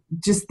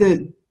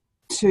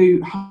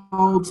to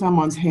hold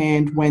someone's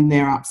hand when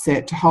they're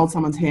upset, to hold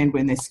someone's hand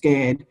when they're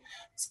scared.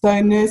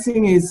 So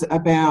nursing is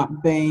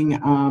about being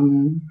a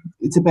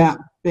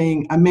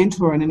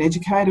mentor and an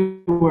educator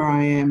where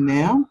I am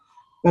now,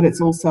 but it's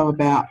also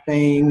about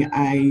being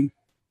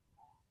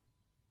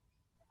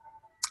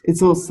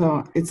it's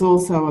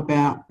also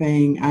about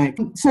being a.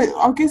 So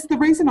I guess the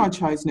reason I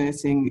chose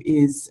nursing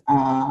is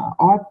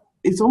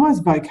it's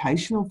almost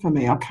vocational for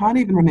me. I can't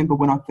even remember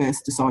when I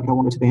first decided I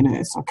wanted to be a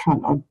nurse. I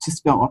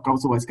just felt like I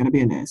was always going to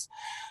be a nurse.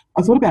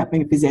 I thought about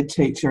being a phys ed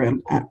teacher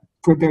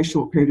for a very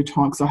short period of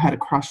time because I had a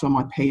crush on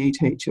my PE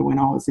teacher when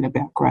I was in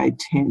about grade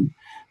 10.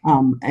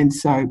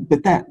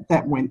 But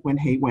that went when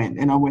he went,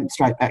 and I went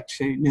straight back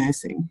to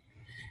nursing.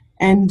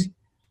 And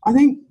I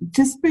think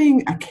just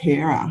being a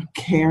carer,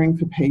 caring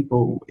for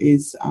people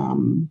is,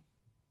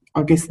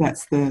 I guess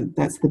that's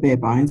the bare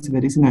bones of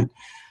it, isn't it?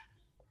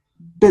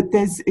 But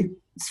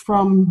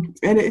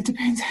it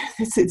depends.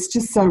 It's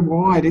just so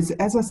wide. It's,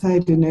 as I say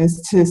to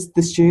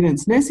the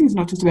students, nursing is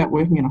not just about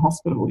working in a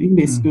hospital. You can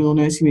be a school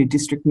nurse, you can be a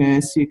district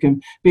nurse, you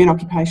can be an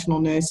occupational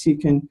nurse, you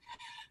can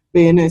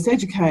be a nurse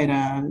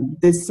educator.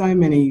 There's so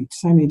many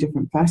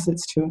different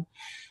facets to it.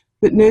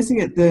 But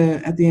nursing at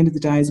the end of the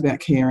day is about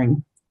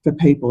caring for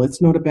people.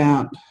 It's not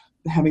about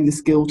having the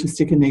skill to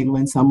stick a needle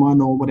in someone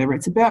or whatever.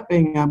 It's about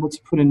being able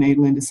to put a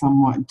needle into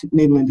someone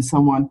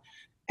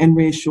and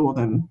reassure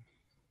them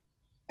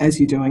as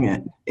you're doing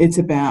it. It's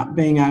about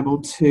being able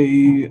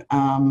to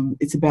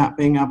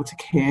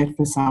care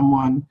for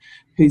someone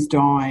who's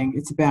dying.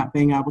 It's about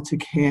being able to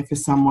care for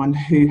someone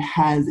who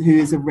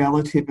is a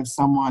relative of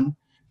someone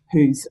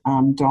who's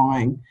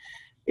dying.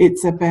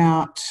 It's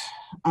about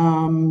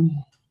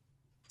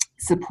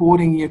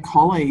supporting your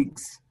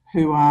colleagues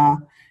who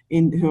are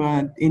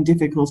in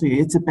difficulty.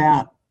 It's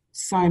about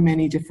so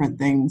many different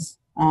things.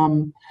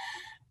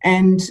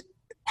 And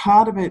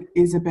part of it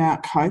is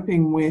about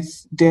coping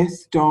with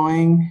death,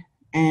 dying,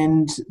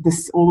 and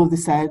all of the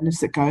sadness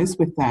that goes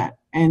with that.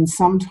 And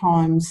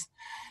sometimes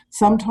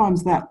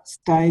that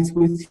stays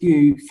with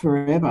you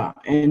forever.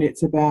 And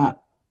it's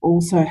about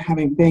also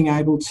being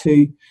able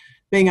to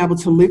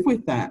live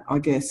with that, I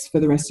guess, for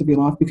the rest of your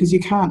life, because you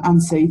can't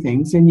unsee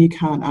things and you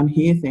can't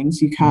unhear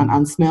things, you can't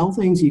unsmell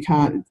things,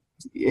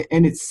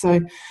 and it's so.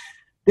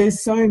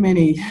 There's so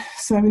many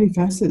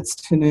facets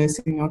to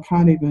nursing.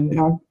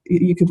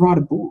 You could write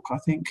a book, I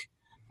think,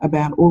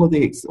 about all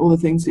the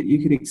things that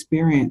you could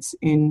experience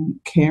in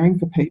caring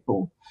for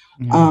people.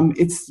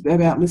 It's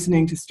about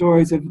listening to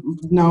stories of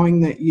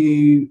knowing that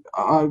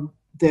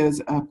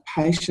there's a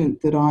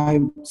patient that I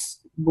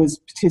was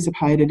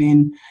participated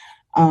in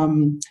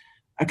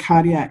a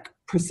cardiac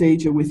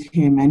procedure with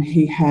him, and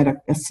he had a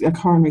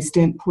coronary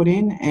stent put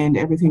in, and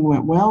everything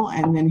went well,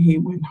 and then he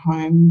went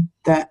home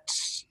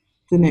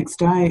the next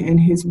day, and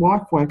his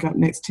wife woke up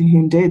next to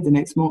him dead the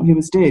next morning. He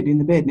was dead in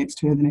the bed next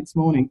to her the next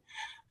morning.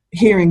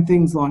 Hearing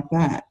things like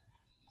that,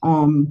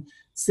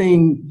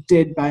 seeing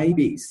dead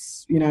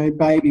babies,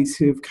 babies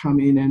who have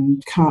come in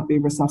and can't be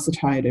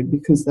resuscitated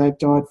because they've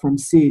died from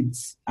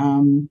SIDS.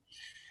 And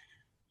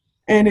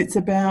it's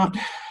about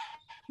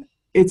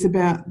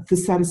the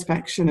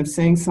satisfaction of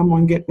seeing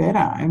someone get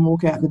better and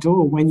walk out the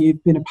door when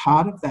you've been a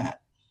part of that.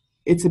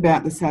 It's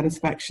about the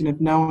satisfaction of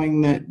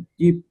knowing that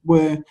you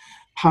were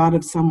part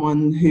of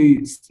someone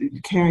who's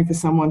caring for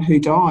someone who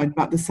died,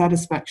 but the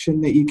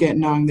satisfaction that you get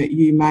knowing that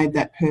you made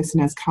that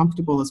person as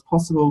comfortable as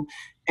possible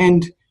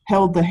and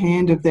held the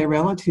hand of their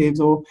relatives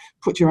or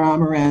put your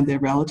arm around their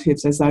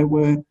relatives as they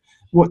were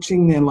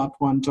watching their loved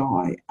one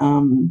die.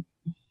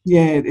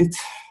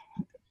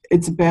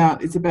 It's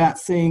about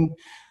seeing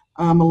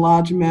a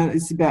large amount.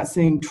 It's about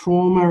seeing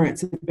trauma.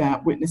 It's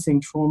about witnessing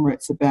trauma.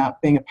 It's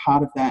about being a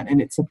part of that, and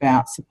it's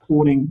about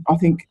supporting. I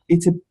think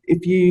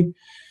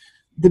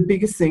the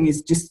biggest thing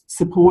is just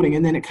supporting,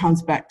 and then it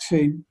comes back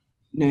to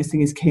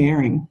nursing is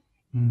caring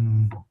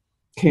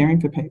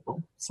for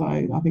people. So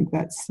I think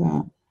that's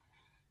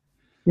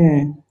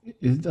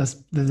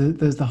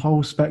there's the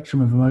whole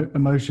spectrum of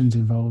emotions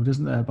involved,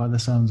 isn't there, by the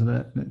sounds of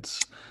it? It's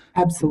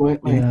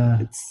absolutely,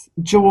 it's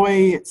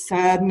joy, it's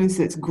sadness,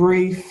 it's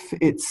grief,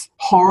 it's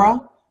horror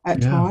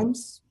at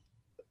times,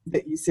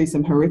 that you see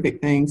some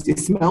horrific things, you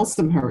smell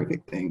some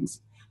horrific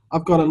things.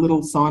 I've got a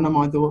little sign on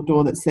my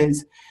door that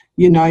says,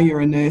 you're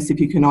a nurse if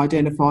you can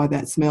identify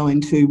that smell in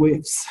 2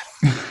 whiffs.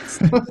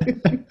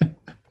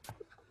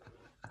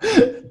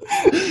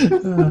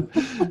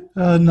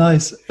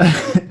 Nice.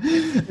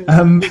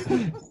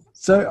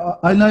 So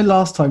I know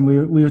last time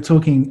we were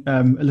talking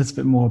a little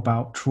bit more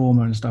about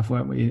trauma and stuff,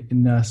 weren't we,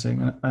 in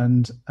nursing?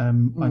 And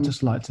I'd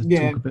just like to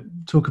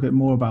talk a bit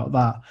more about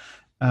that.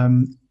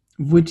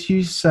 Would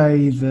you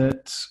say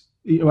that,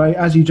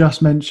 as you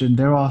just mentioned,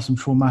 there are some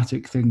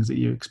traumatic things that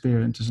you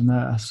experience as a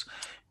nurse?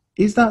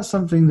 Is that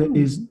something that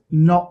is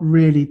not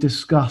really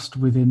discussed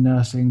within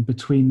nursing,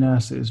 between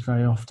nurses,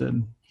 very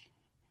often?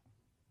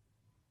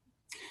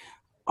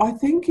 I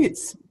think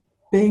it's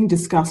being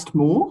discussed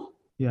more,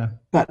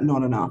 but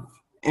not enough.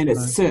 And it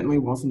certainly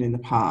wasn't in the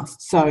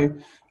past. So,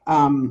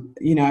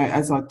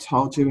 as I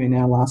told you in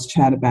our last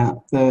chat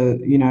about I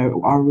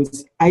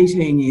was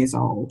 18 years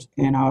old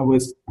and I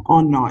was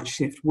on night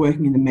shift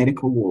working in the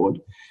medical ward.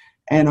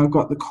 And I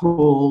got the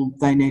call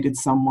they needed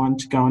someone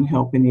to go and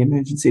help in the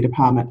emergency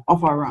department.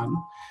 Off I run.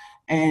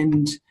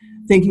 and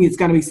thinking it's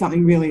going to be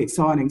something really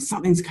exciting.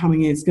 Something's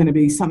coming in. It's going to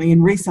be something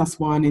in Resus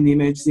 1 in the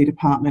emergency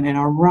department. And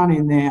I run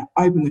in there,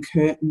 open the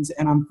curtains,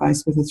 and I'm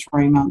faced with a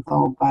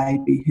 3-month-old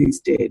baby who's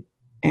dead.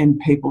 And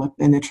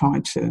they're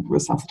trying to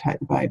resuscitate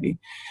the baby.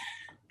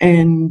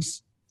 And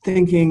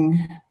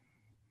thinking,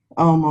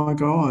 oh my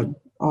God,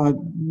 I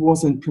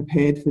wasn't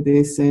prepared for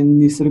this.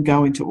 And you sort of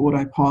go into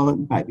autopilot,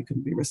 and the baby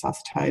couldn't be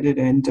resuscitated.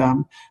 And I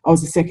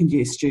was a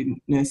second-year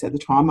student nurse at the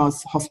time. I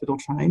was hospital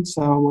trained,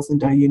 so I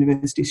wasn't a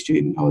university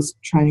student. I was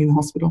training in the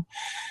hospital.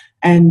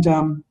 And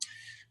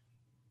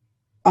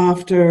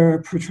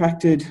after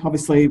protracted,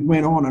 obviously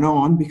went on and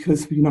on,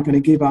 because you're not going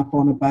to give up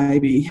on a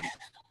baby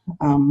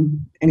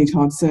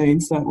anytime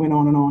soon. So it went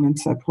on, and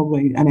so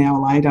probably an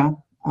hour later,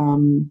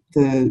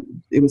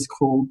 it was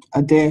called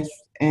a death.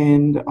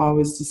 And I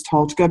was just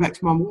told to go back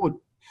to my ward.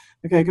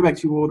 Okay, go back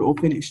to your ward, all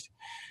finished.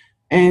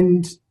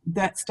 And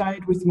that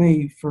stayed with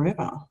me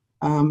forever.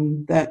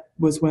 That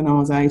was when I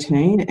was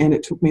 18, and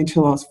it took me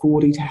until I was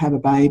 40 to have a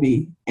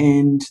baby.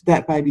 And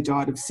that baby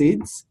died of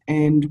SIDS.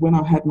 And when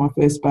I had my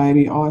first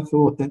baby, I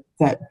thought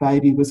that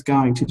baby was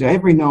going to die.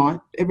 Every night,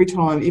 every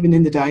time, even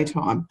in the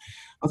daytime,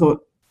 I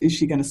thought, is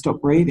she going to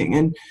stop breathing?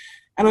 And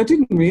I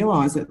didn't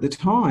realise at the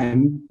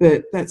time,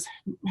 but that's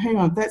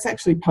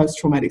actually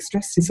post-traumatic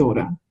stress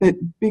disorder. But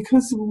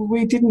because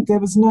there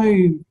was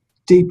no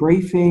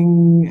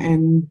debriefing,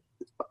 and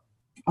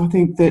I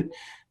think that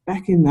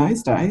back in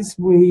those days,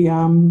 we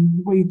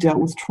dealt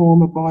with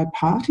trauma by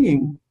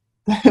partying.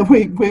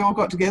 we all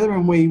got together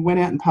and we went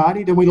out and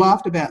partied, and we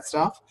laughed about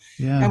stuff,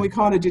 and we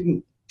kind of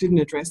didn't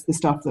address the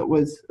stuff that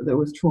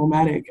was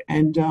traumatic.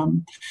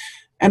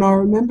 And I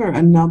remember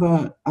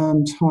another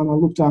time I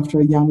looked after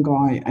a young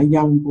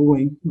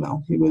boy.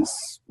 Well, he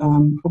was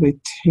probably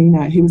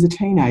he was a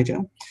teenager,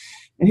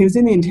 and he was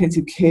in the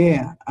intensive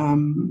care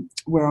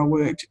where I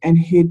worked, and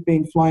he'd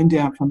been flown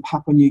down from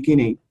Papua New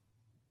Guinea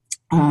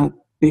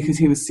because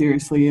he was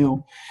seriously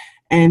ill.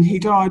 And he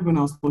died when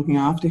I was looking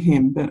after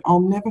him. But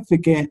I'll never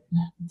forget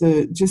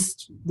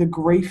the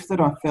grief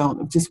that I felt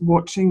of just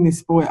watching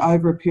this boy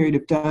over a period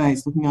of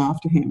days, looking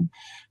after him.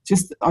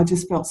 I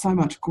just felt so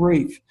much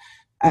grief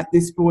at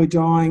this boy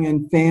dying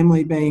and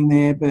family being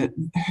there, but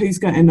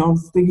and I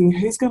was thinking,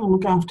 who's going to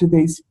look after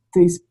this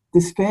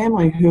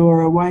family who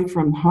are away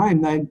from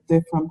home?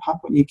 They're from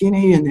Papua New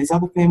Guinea, and there's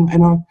other family,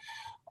 and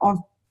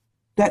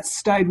that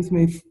stayed with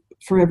me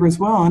forever as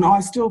well. And I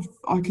still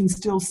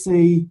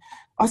see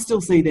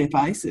their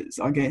faces,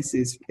 I guess,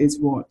 is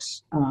what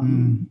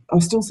I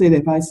still see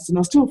their faces, and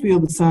I still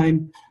feel the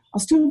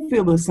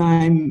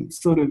same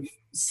sort of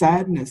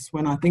sadness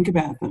when I think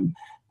about them.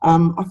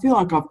 I feel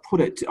like I've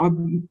put it.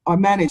 I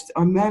manage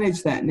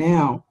that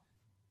now,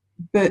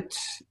 but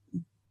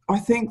I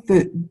think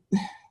that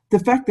the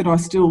fact that I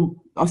still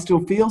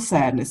feel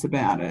sadness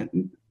about it,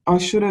 I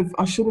should have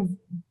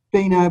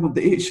been able.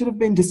 It should have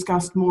been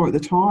discussed more at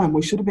the time.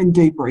 We should have been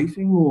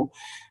debriefing more.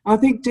 And I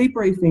think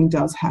debriefing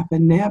does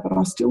happen now, but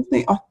I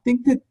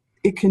think that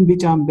it can be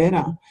done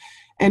better.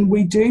 And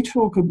we do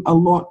talk a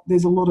lot.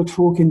 There's a lot of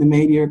talk in the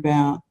media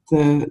about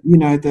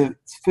the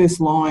first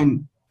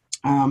line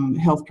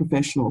health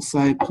professionals,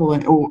 so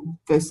or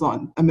first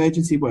line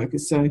emergency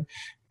workers, so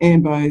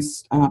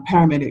AMBOs,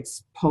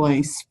 paramedics,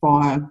 police,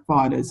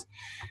 firefighters,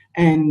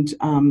 and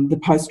the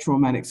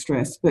post-traumatic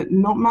stress. But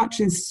not much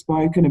is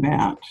spoken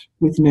about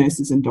with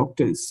nurses and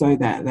doctors, so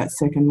that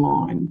second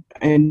line.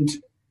 And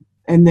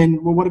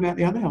then, well, what about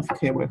the other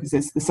healthcare workers?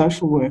 There's the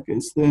social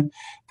workers, the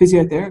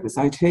physiotherapists,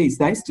 OTs.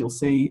 They still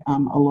see a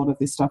lot of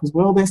this stuff as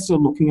well. They're still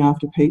looking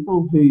after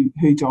people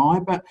who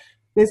die, but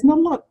there's not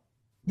a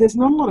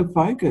lot of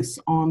focus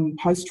on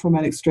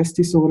post-traumatic stress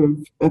disorder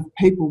of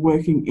people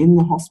working in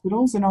the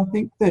hospitals. And I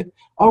think that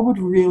I would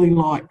really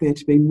like there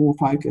to be more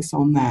focus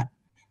on that,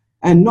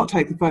 and not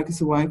take the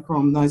focus away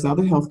from those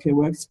other healthcare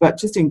workers, but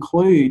just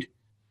include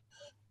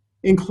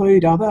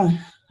other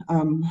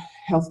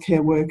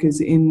healthcare workers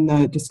in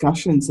the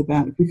discussions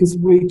about it, because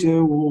we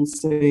do all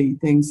see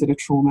things that are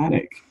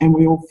traumatic, and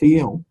we all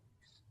feel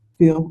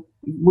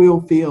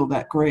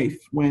that grief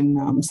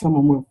when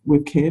someone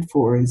we've cared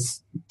for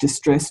is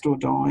distressed or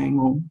dying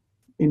or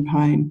in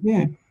pain.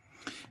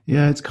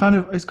 Yeah, it's kind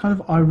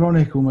of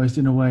ironic almost,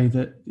 in a way,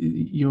 that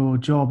your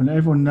job, and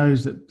everyone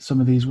knows that some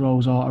of these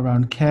roles are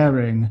around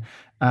caring,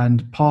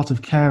 and part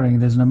of caring,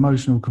 there's an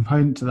emotional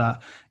component to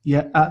that.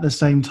 Yet at the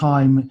same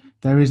time,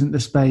 there isn't the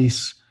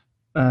space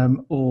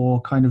or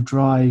kind of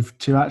drive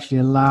to actually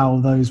allow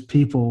those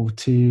people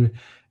to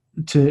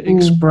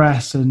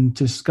express and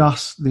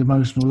discuss the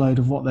emotional load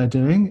of what they're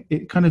doing.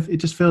 It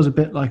just feels a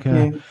bit like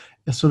a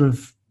sort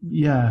of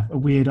a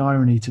weird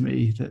irony to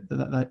me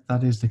that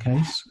is the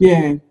case.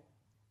 Yeah,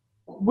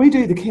 we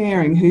do the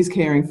caring. Who's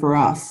caring for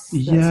us?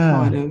 That's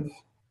kind of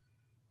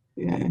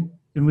And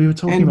we were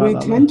talking about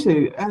that. And we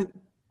tend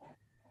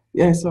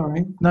to.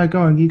 Sorry. No,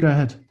 go on. You go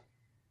ahead.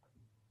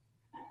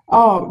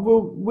 Oh,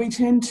 well, we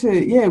tend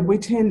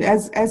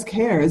as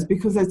carers,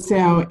 because it's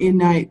our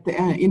innate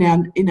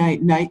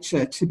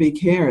nature to be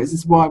carers,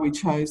 is why we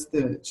chose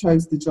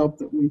the job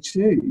that we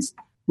choose.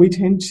 we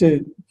tend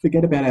to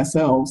forget about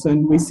ourselves,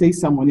 and we see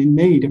someone in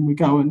need and we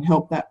go and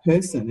help that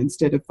person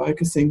instead of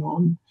focusing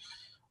on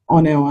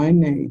our own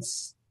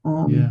needs.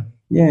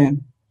 Yeah,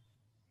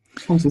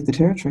 comes with the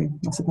territory,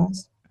 I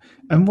suppose.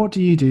 And what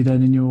do you do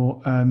then in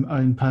your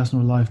own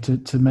personal life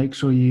to make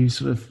sure you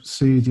sort of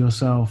soothe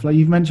yourself? Like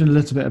you've mentioned a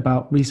little bit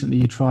about recently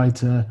you tried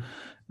to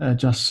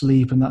just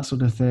sleep and that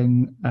sort of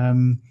thing.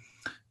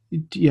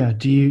 Do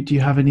you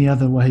have any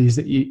other ways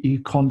that you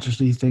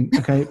consciously think,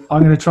 okay,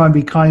 I'm going to try and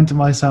be kind to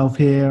myself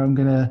here. I'm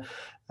going to,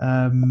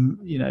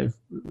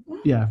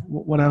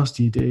 what else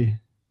do you do?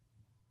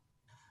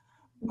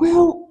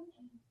 Well,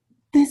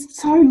 there's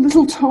so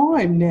little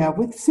time now.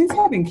 Since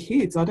having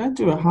kids, I don't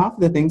do half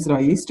of the things that I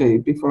used to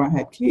before I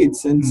had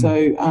kids. And so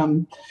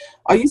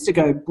I used to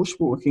go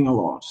bushwalking a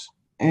lot,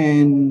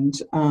 and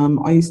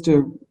I used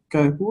to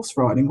go horse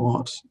riding a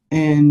lot,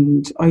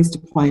 and I used to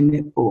play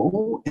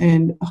netball,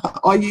 and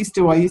I used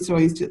to a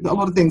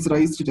lot of things that I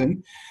used to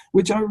do,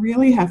 which I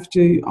really have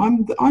to.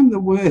 I'm the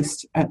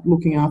worst at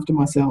looking after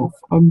myself.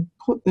 I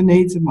put the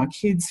needs of my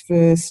kids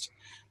first.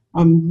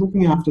 I'm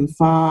looking after the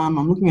farm,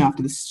 I'm looking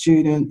after the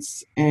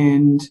students.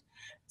 And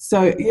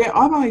so,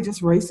 I've only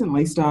just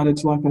recently started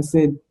to, like I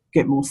said,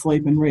 get more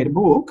sleep and read a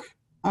book.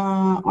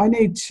 I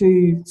need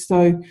to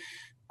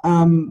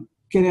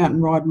get out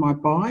and ride my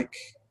bike.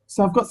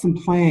 So I've got some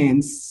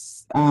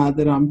plans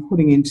that I'm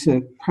putting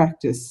into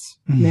practice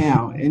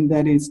now, and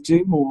that is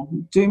do more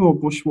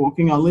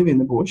bushwalking. I live in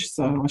the bush,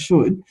 so I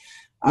should.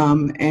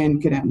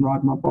 And get out and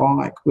ride my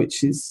bike,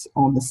 which is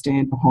on the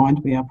stand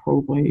behind me.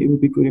 It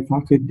would be good if I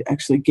could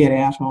actually get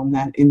out on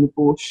that in the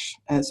bush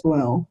as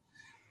well.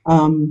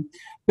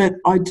 But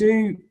I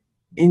do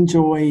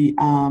enjoy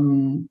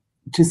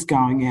just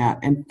going out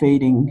and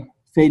feeding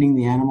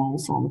the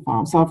animals on the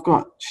farm. So I've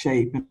got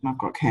sheep and I've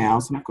got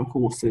cows and I've got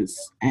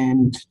horses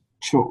and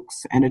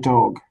chooks and a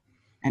dog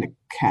and a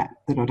cat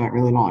that I don't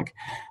really like.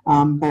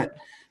 But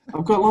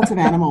I've got lots of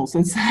animals,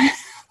 and so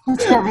I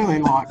don't really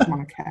like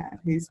my cat.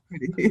 He's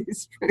pretty.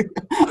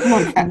 I'm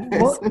not a cat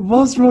person.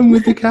 What's wrong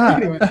with the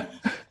cat? Anyway.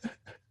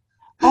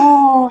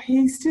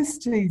 He's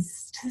just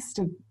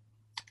a,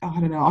 I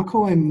don't know, I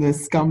call him the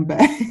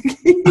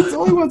scumbag.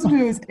 All he wants to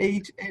do is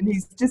eat, and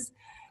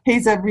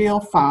he's a real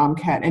farm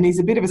cat, and he's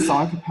a bit of a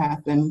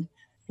psychopath, and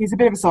he's a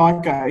bit of a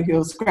psycho.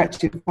 He'll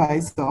scratch your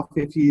face off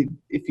if you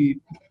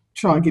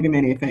try and give him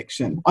any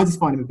affection. I just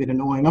find him a bit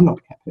annoying. I'm not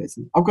a cat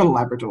person. I've got a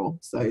Labrador,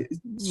 so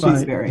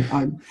she's very,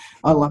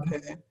 I love her.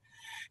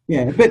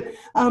 Yeah, but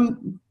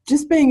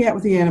just being out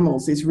with the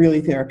animals is really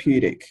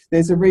therapeutic.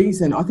 I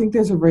think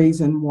there's a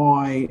reason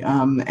why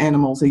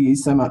animals are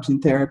used so much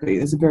in therapy.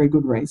 There's a very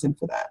good reason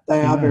for that.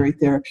 They are very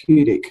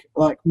therapeutic.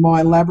 Like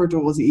my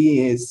Labrador's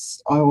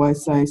ears, I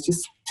always say, is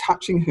just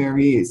touching her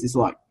ears is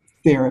like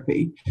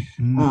therapy.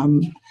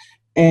 And,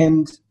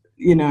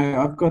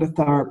 I've got a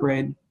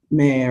thoroughbred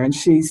mare, and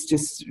she's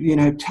just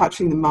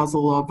touching the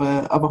muzzle of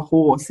a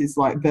horse is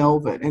like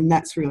velvet, and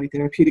that's really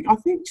therapeutic. I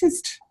think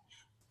just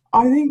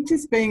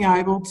being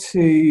able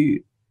to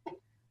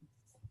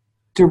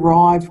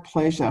derive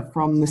pleasure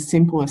from the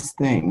simplest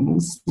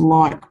things,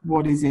 like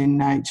what is in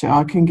nature.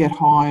 I can get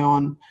high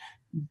on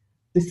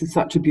this is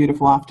such a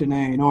beautiful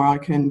afternoon, or I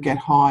can get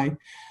high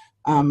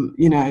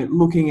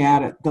looking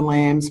out at the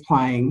lambs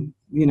playing.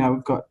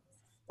 We've got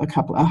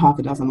half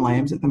a dozen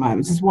lambs at the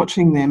moment. Just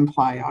watching them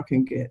play, I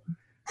can get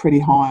pretty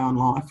high on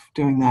life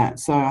doing that.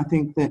 So I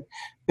think that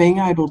being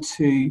able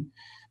to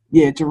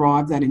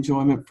derive that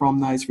enjoyment from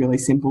those really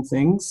simple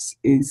things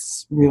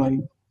is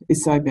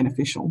so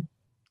beneficial.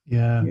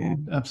 Yeah,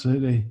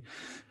 absolutely.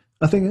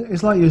 I think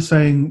it's like you were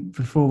saying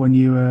before when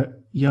you were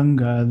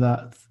younger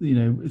that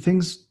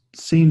things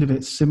seemed a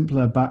bit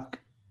simpler back.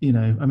 I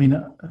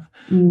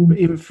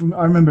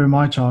remember in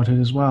my childhood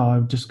as well, I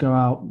would just go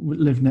out,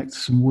 live next to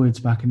some woods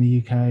back in the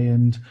UK,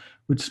 and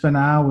we'd spend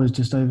hours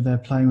just over there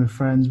playing with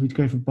friends. We'd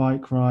go for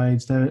bike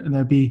rides there, and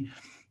there'd be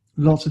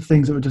lots of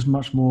things that were just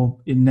much more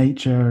in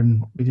nature,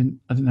 and I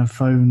didn't have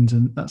phones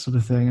and that sort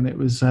of thing. And it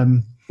was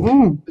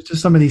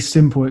just some of these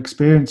simple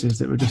experiences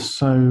that were just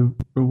so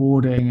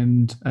rewarding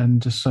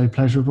and just so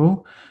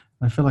pleasurable.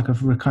 I feel like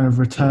I've kind of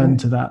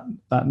returned to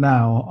that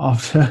now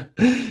after,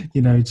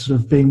 sort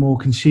of being more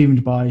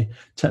consumed by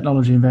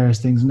technology and various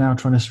things, and now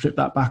trying to strip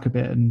that back a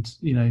bit and,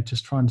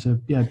 just trying to,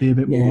 be a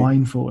bit more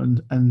mindful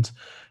and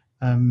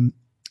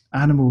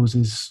animals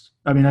is,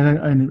 I don't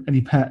own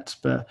any pets,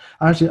 but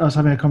I was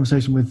having a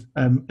conversation with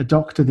a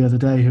doctor the other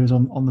day who was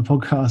on the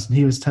podcast, and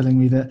he was telling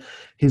me that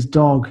his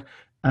dog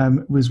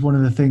was one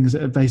of the things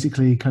that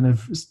basically kind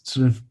of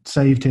sort of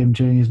saved him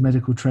during his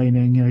medical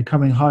training,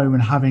 coming home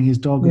and having his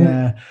dog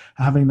there,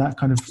 having that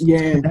kind of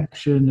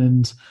connection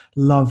and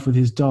love with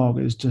his dog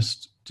has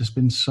just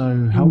been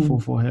so helpful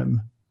for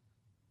him.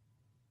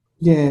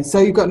 Yeah. So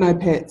you've got no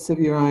pets of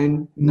your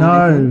own?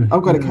 No.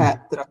 I've got a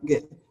cat that I can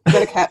get. I've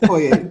got a cat for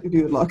you if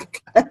you would like a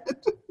cat.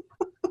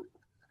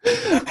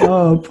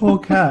 Oh, poor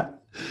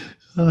cat.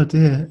 Oh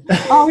dear.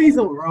 Oh, he's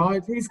all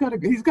right. He's got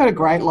a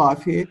great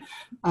life here.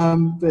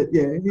 But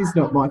yeah, he's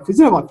not my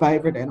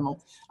favourite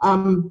animal.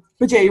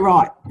 But yeah, you're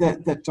right.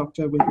 That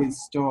doctor with his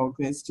dog.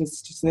 There's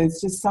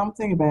just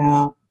something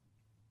about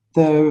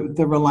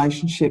the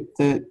relationship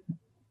that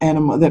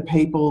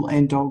people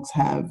and dogs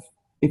have.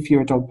 If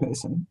you're a dog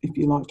person, if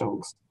you like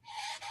dogs,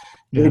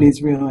 It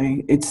is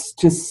really. It's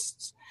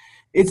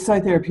so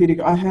therapeutic.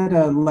 I had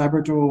a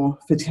Labrador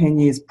for 10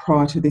 years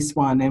prior to this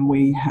one, and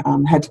we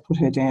had to put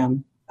her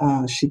down.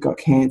 She got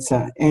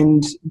cancer,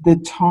 and the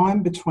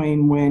time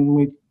between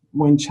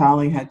when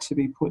Charlie had to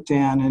be put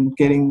down and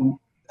getting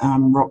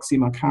Roxy,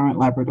 my current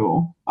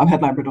Labrador, I've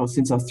had Labrador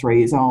since I was 3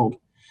 years old,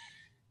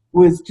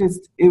 was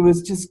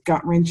just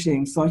gut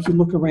wrenching. It's like you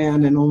look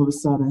around and all of a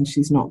sudden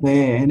she's not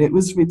there, and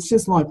it's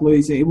just like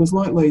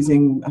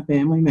losing a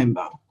family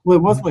member. Well,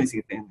 it was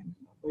losing a family member.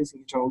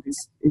 Losing a dog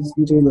is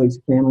you do lose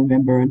a family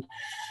member, and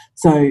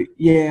so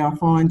yeah, I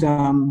find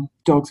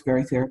dogs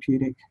very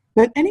therapeutic.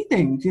 But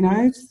anything,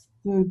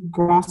 the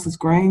grass is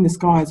green, the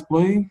sky is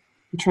blue,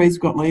 the trees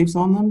have got leaves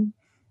on them.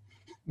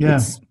 Yeah,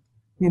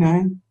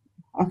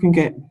 I can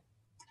get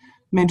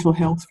mental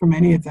health from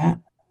any of that.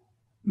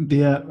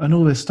 Yeah, and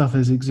all this stuff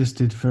has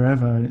existed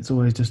forever, and it's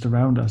always just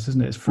around us,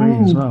 isn't it? It's free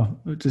as well,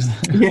 which is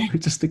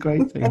just a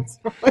great thing. That's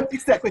right,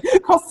 exactly.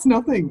 It costs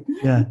nothing.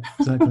 Yeah,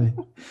 exactly.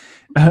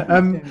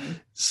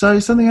 So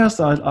something else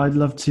that I'd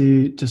love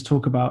to just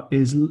talk about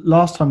is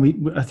last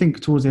time I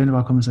think towards the end of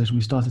our conversation,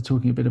 we started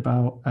talking a bit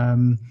about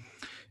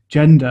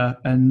gender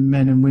and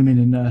men and women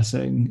in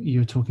nursing.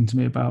 You were talking to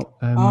me about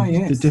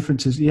the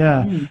differences.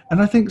 Yeah.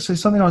 And I think, so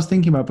something I was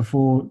thinking about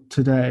before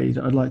today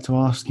that I'd like to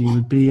ask you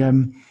would be,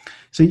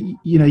 so,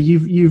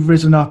 you've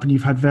risen up and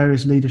you've had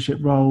various leadership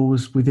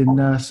roles within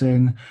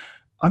nursing.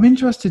 I'm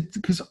interested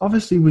because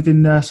obviously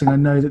within nursing, I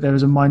know that there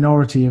is a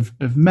minority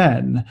of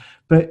men,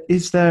 but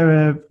is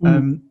there a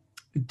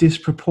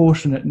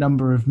disproportionate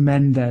number of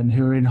men then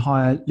who are in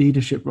higher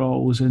leadership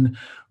roles? And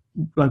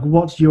like,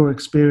 what's your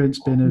experience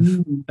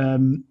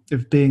been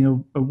of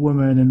being a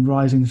woman and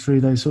rising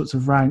through those sorts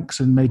of ranks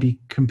and maybe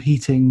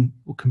competing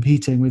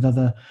with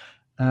other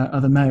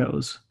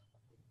males?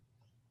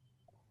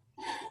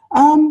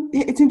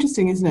 It's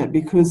interesting, isn't it?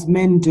 Because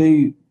men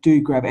do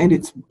grab, and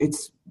it's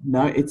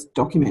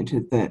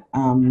documented that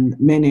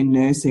men in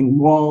nursing,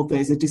 while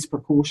there's a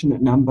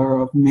disproportionate number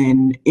of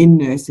men in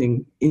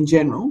nursing in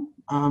general,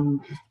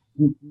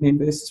 men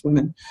versus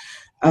women,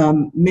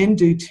 men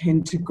do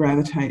tend to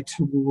gravitate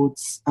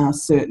towards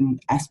certain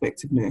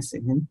aspects of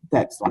nursing, and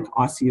that's like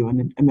ICU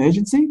and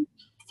emergency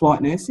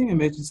flight nursing.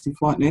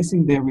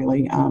 They're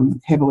really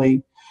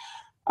heavily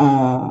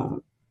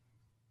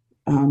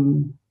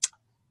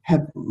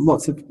have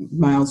lots of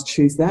males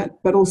choose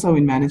that, but also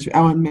in management,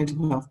 in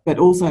mental health, but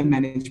also in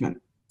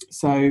management.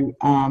 So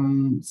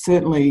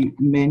certainly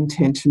men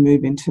tend to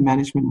move into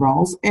management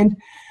roles. And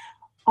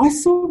I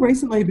saw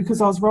recently, because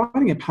I was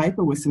writing a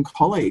paper with some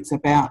colleagues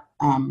about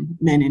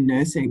men in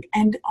nursing,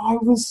 and I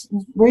was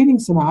reading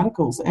some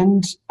articles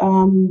and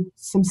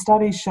some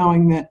studies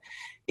showing that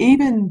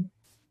even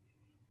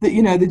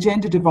the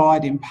gender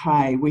divide in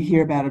pay, we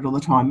hear about it all the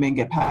time, men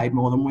get paid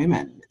more than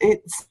women.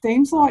 It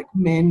seems like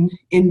men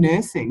in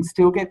nursing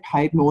still get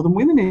paid more than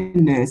women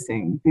in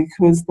nursing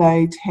because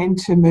they tend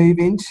to move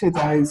into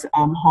those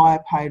higher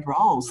paid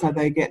roles. So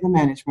they get the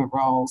management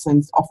roles,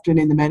 and often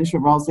in the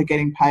management roles they're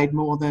getting paid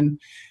more than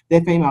their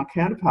female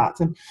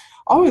counterparts. And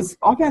I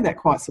found that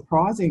quite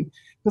surprising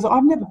because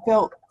I've never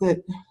felt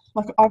that,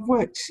 like, I've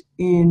worked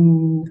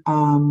in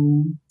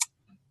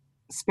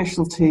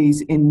specialties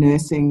in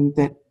nursing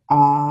that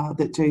are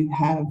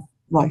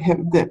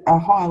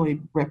highly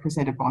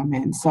represented by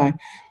men. So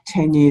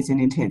 10 years in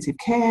intensive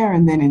care,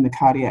 and then in the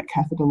cardiac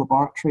catheter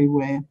laboratory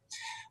where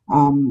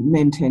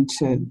men tend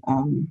to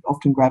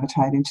often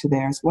gravitate into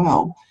there as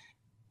well.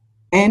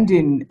 And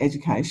in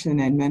education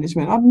and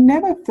management, I've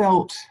never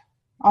felt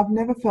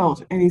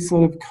any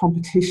sort of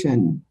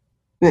competition.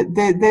 But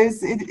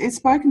it's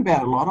spoken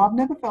about a lot. I've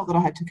never felt that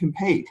I had to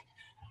compete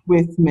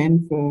with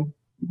men for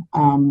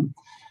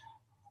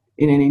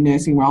in any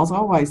nursing roles. I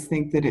always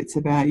think that it's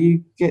about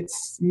you get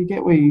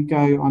where you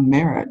go on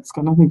merit. It's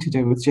got nothing to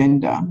do with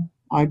gender.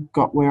 I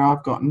got where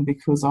I've gotten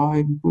because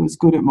I was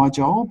good at my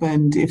job,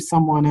 and if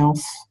someone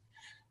else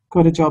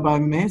got a job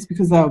over me, it's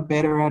because they were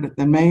better at it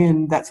than me,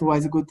 and that's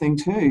always a good thing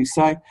too.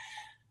 So,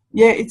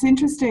 yeah, it's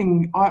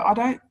interesting. I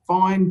don't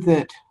find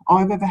that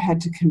I've ever had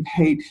to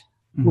compete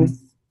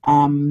with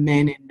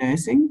men in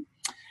nursing.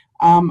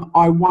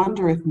 I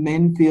wonder if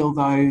men feel,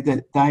 though,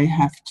 that they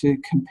have to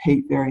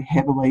compete very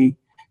heavily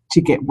to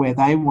get where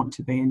they want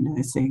to be in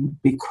nursing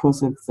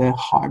because of the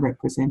high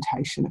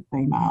representation of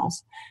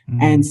females.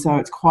 And so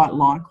it's quite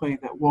likely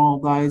that while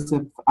those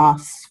of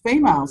us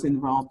females in the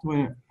role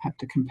don't have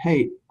to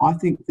compete, I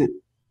think that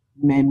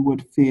my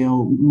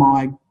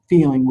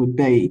feeling would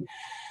be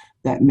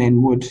that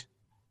men would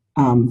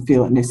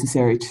feel it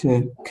necessary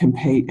to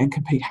compete and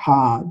compete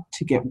hard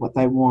to get what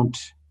they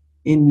want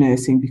in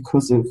nursing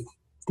because of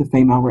the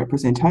female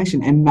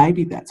representation. And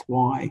maybe that's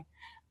why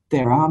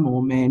there are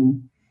more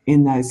men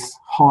in those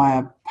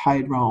higher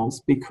paid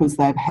roles, because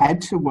they've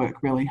had to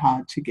work really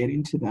hard to get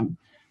into them.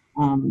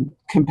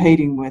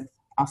 competing with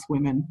us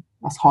women,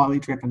 us highly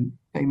driven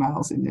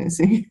females in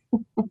nursing.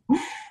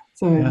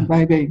 So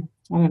maybe,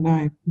 I don't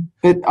know.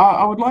 But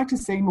I would like to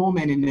see more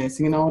men in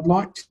nursing, and I would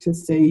like to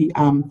see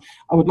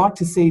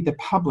the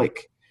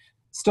public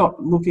stop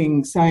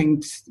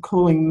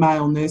calling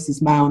male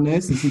nurses and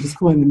just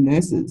calling them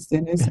nurses.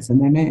 They're nurses and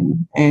they're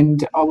men.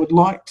 And I would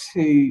like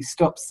to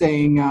stop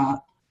seeing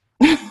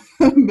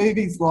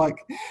movies like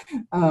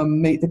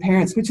Meet the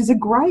Parents, which is a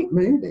great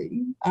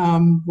movie,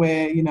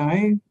 where, you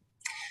know,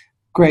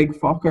 Greg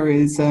Fokker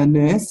is a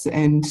nurse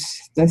and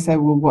they say,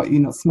 well, what, you're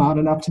not smart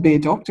enough to be a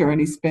doctor? And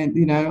he spent,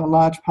 you know, a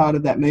large part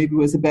of that movie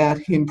was about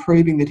him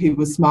proving that he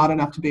was smart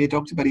enough to be a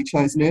doctor, but he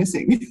chose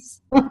nursing.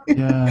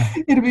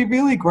 It'd be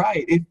really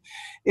great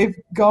if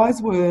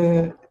guys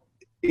were,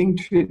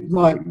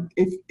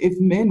 if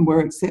men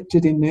were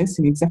accepted in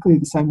nursing exactly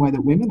the same way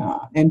that women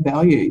are and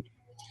valued,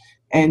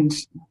 and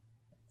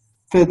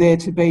for there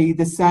to be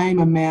the same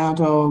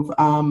amount of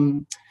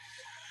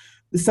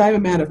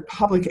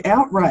public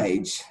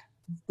outrage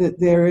that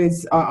there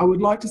is. I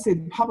would like to see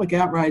the public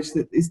outrage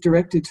that is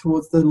directed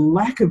towards the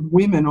lack of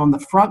women on the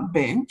front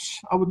bench.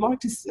 I would like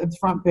to see the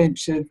front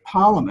bench of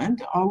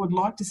Parliament. I would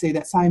like to see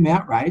that same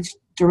outrage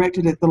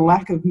directed at the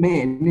lack of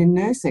men in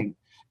nursing.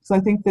 So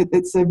I think that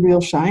it's a real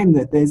shame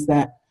that there's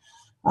that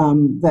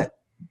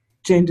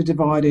gender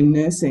divide in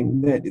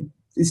nursing that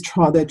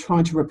they're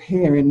trying to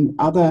repair in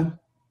other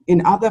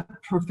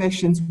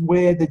professions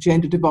where the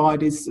gender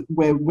divide is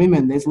where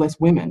there's less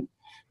women.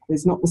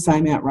 There's not the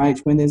same outrage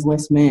when there's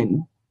less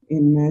men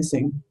in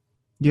nursing.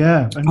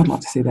 Yeah, I'd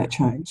like to see that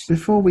change.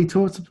 Before we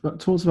talked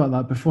about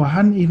that before, I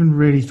hadn't even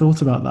really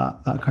thought about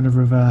that kind of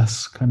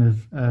reverse kind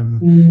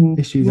of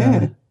issue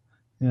there.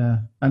 Yeah,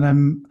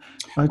 and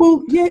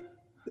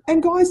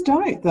and guys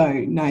don't though,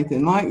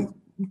 Nathan. Like,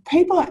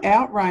 people are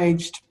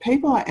outraged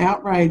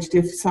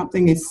if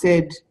something is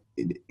said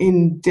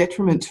in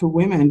detriment to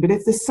women, but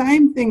if the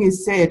same thing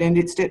is said and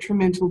it's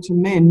detrimental to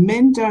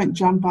men don't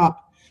jump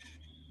up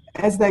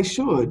as they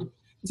should.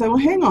 So, well,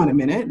 hang on a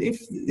minute. If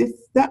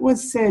that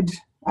was said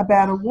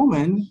about a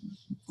woman,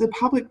 there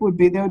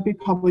would be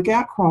public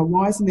outcry.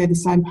 Why isn't there the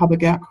same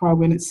public outcry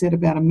when it's said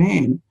about a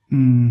man?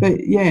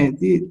 But yeah,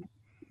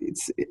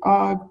 it's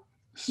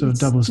sort of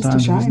double standard,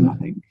 just a shame, isn't it? I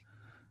think.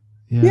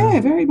 Yeah,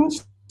 very much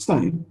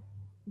so.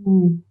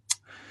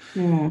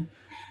 Yeah.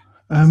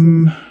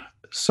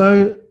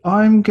 So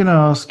I'm going to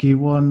ask you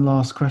one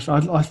last question.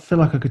 I feel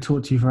like I could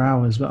talk to you for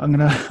hours, but I'm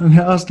going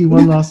to ask you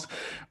one last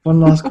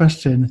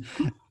question.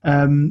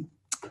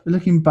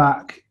 Looking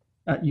back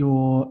at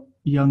your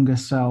younger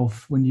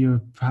self when you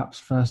were perhaps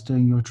first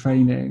doing your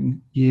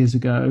training years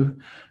ago,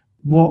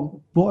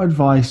 what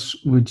advice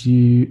would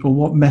you, or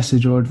what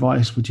message or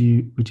advice would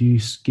you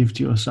give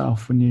to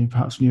yourself when you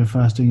were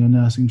first doing your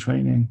nursing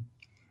training?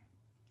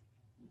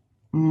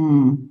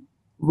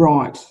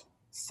 Right.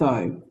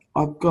 So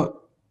I've got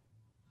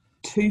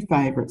two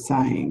favourite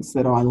sayings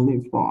that I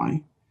live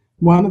by.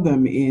 One of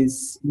them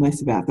is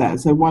less about that.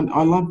 So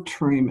I love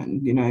Truman,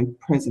 you know,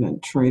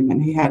 President Truman.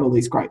 He had all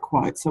these great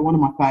quotes. So one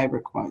of my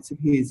favourite quotes of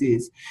his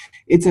is,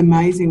 "It's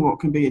amazing what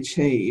can be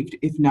achieved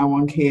if no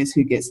one cares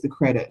who gets the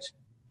credit."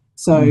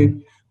 So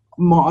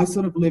I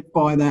sort of live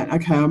by that.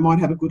 Okay, I might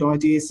have a good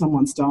idea,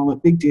 someone stole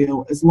it, big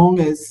deal. As long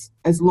as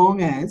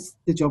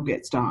the job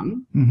gets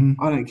done,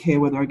 I don't care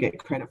whether I get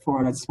credit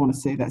for it. I just want to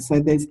see that. So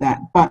there's that.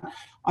 But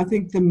I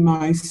think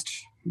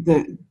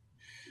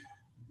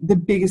the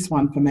biggest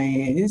one for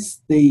me is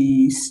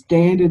the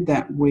standard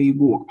that we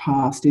walk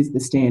past is the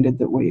standard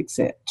that we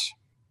accept.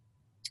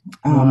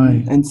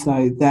 Right. And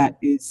so that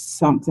is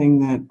something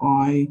that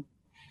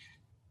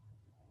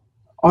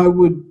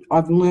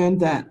I've learned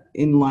that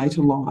in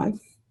later life,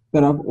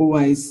 but I've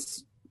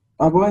always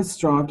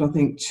strived, I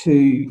think,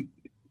 to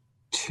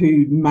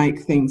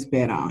make things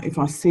better. If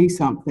I see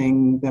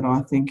something that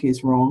I think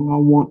is wrong, I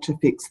want to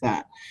fix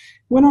that.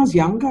 When I was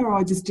younger,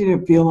 I just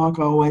didn't feel like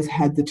I always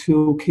had the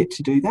toolkit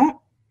to do that.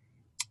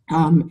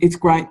 It's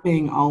great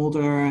being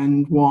older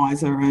and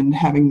wiser and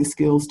having the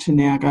skills to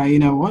now go, you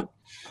know what,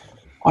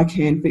 I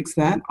can fix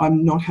that.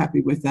 I'm not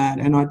happy with that,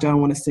 and I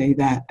don't want to see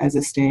that as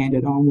a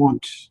standard. I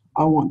want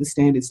the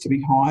standards to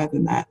be higher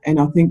than that.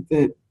 And I think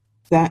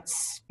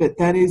that's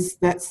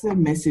the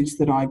message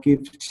that I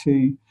give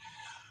to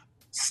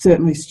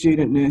certainly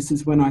student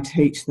nurses when I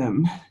teach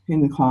them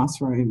in the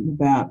classroom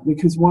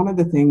because one of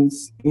the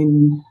things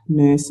in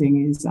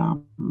nursing is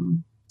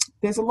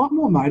there's a lot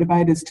more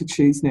motivators to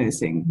choose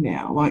nursing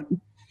now. Like,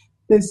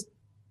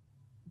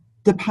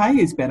 the pay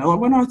is better. Like,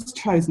 when I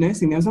chose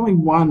nursing, there was only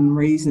one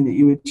reason that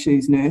you would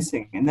choose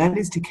nursing, and that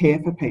is to care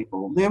for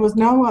people. There was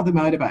no other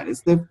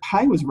motivators. The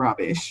pay was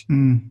rubbish.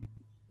 You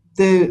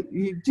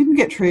didn't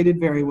get treated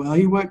very well.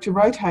 You worked a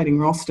rotating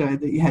roster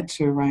that you had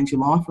to arrange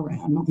your life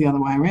around, not the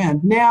other way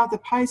around. Now the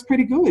pay is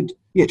pretty good.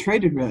 You get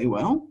treated really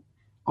well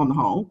on the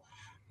whole,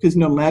 because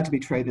you're not allowed to be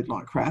treated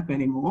like crap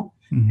anymore.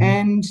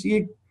 And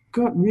you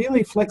got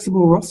really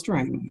flexible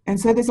rostering. And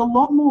so there's a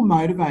lot more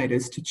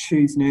motivators to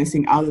choose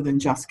nursing other than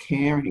just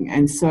caring.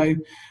 And so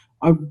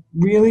I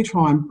really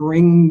try and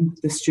bring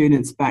the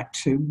students back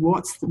to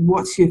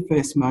what's your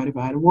first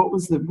motivator?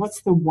 What's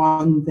the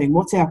one thing?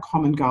 What's our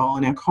common goal?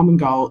 And our common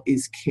goal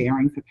is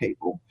caring for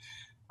people.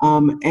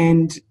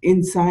 And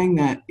in saying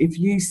that, if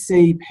you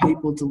see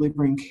people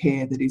delivering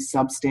care that is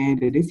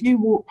substandard, if you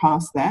walk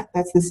past that,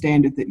 that's the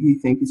standard that you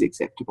think is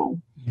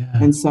acceptable. Yeah.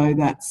 And so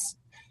the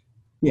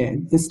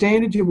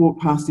standard you walk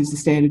past is the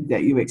standard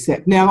that you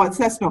accept. Now,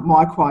 that's not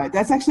my quote.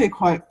 That's actually a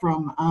quote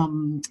from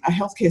a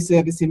healthcare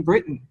service in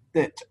Britain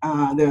that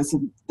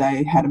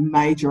they had a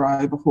major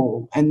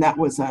overhaul, and that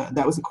was a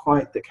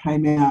quote that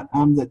came out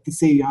that the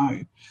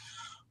CEO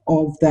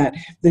of the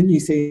new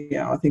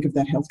CEO, I think, of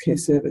that healthcare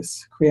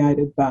service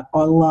created. But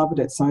I loved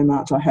it so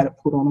much, I had it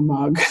put on a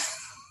mug.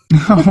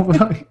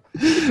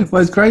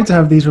 Well, it's great to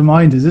have these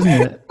reminders,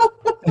 isn't it?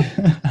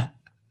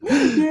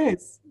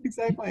 Yes,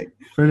 exactly.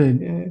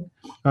 Brilliant. Yeah.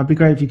 It'd be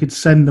great if you could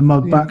send the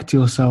mug back to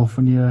yourself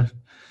when you're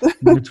in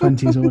your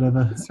 20s or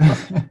whatever.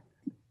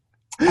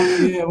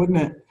 Yeah, wouldn't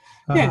it?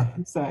 Yeah.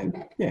 So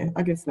yeah,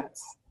 I guess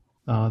that's.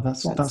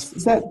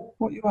 Is that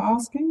what you were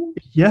asking?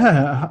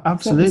 Yeah,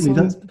 absolutely.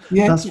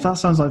 That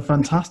sounds like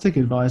fantastic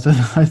advice. And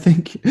I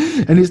think,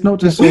 and it's not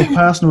just sort of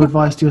personal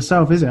advice to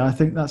yourself, is it? I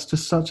think that's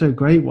just such a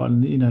great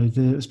one. You know,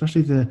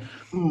 especially the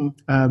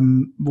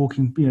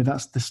walking. You know,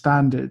 that's the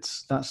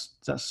standards. That's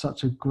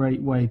such a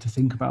great way to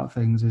think about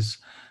things. Is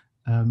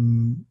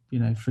you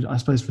know, I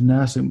suppose for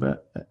nursing,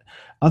 but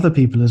other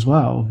people as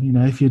well. You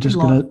know, if you're just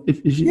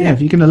if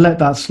you're gonna let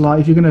that slide,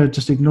 if you're gonna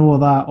just ignore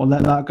that or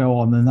let that go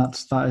on, then that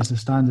is the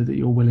standard that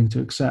you're willing to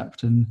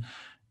accept. And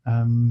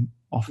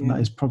often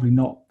that is probably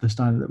not the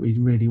standard that we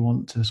really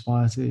want to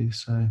aspire to.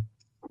 So,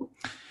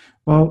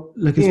 well,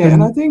 look,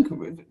 and I think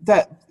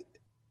that.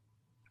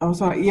 Oh,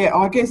 sorry. Yeah,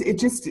 I guess it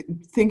just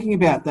thinking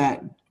about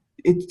that.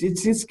 It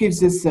just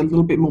gives us a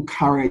little bit more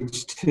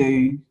courage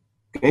to.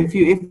 If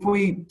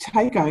we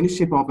take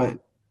ownership of it,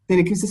 then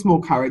it gives us more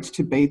courage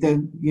to be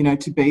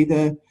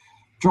the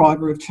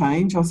driver of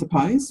change, I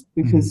suppose,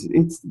 because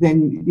it's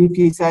then if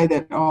you say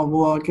that, oh,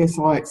 well, I guess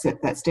I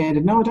accept that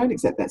standard. No, I don't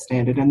accept that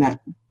standard, and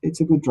that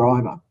it's a good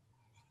driver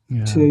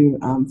to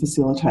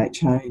facilitate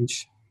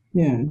change.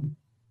 Yeah.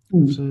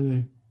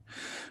 Absolutely.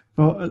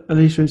 Well,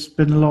 Alicia, it's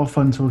been a lot of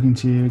fun talking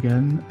to you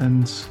again,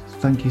 and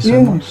thank you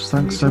so much.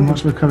 Thanks so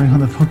much for coming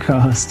on the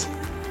podcast.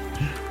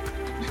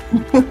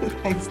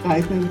 Thanks,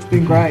 Nathan. It's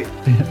been great.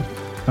 Yeah.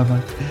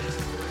 Bye-bye.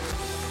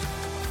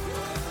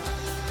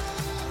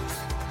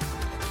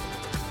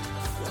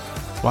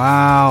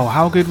 Wow,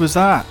 how good was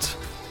that?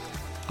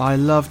 I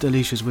loved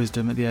Alicia's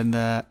wisdom at the end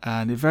there,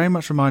 and it very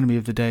much reminded me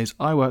of the days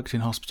I worked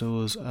in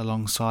hospitals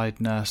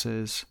alongside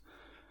nurses.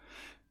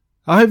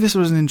 I hope this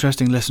was an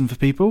interesting listen for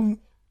people.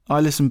 I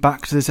listened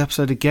back to this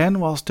episode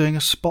again whilst doing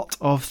a spot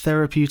of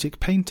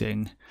therapeutic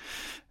painting.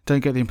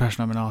 Don't get the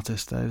impression I'm an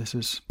artist though. This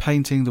was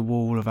painting the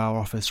wall of our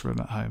office room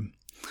at home.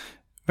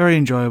 Very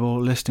enjoyable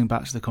listening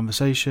back to the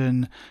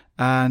conversation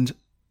and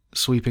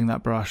sweeping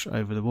that brush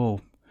over the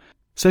wall.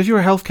 So if you're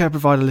a healthcare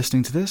provider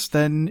listening to this,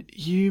 then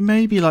you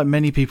may be like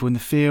many people in the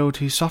field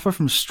who suffer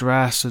from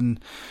stress and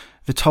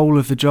the toll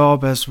of the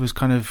job, as was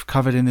kind of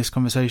covered in this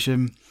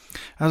conversation.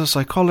 As a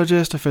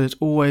psychologist, I feel it's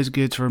always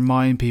good to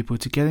remind people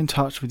to get in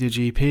touch with your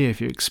GP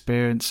if you're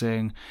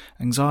experiencing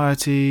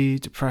anxiety,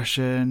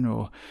 depression,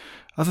 or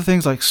other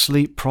things like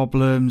sleep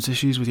problems,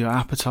 issues with your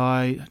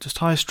appetite, just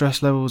high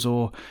stress levels,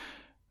 or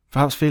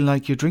perhaps feeling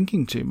like you're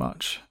drinking too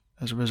much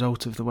as a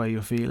result of the way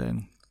you're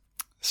feeling.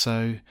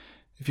 So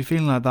if you're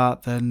feeling like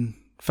that, then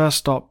first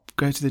stop,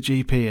 go to the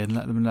GP and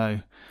let them know.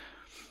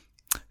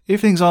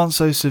 If things aren't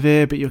so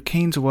severe but you're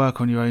keen to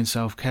work on your own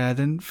self-care,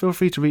 then feel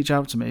free to reach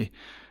out to me.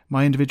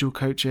 My individual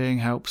coaching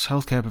helps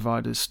healthcare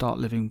providers start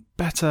living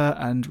better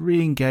and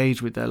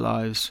re-engage with their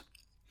lives.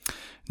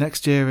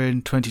 Next year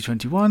in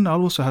 2021,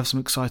 I'll also have some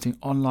exciting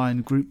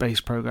online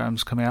group-based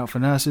programs coming out for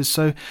nurses,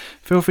 so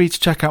feel free to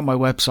check out my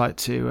website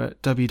too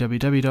at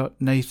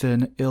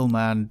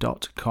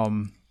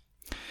www.nathanillman.com.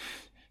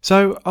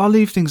 So I'll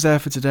leave things there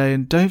for today,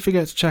 and don't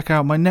forget to check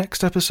out my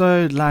next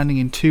episode landing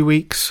in 2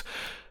 weeks,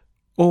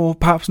 or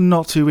perhaps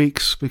not 2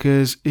 weeks,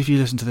 because if you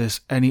listen to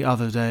this any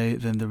other day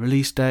than the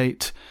release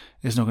date,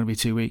 it's not going to be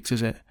 2 weeks,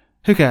 is it?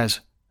 Who cares?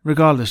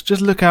 Regardless,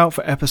 just look out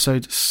for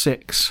episode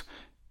 6.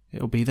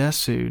 It'll be there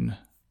soon.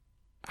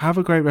 Have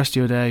a great rest of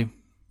your day.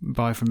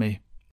 Bye from me.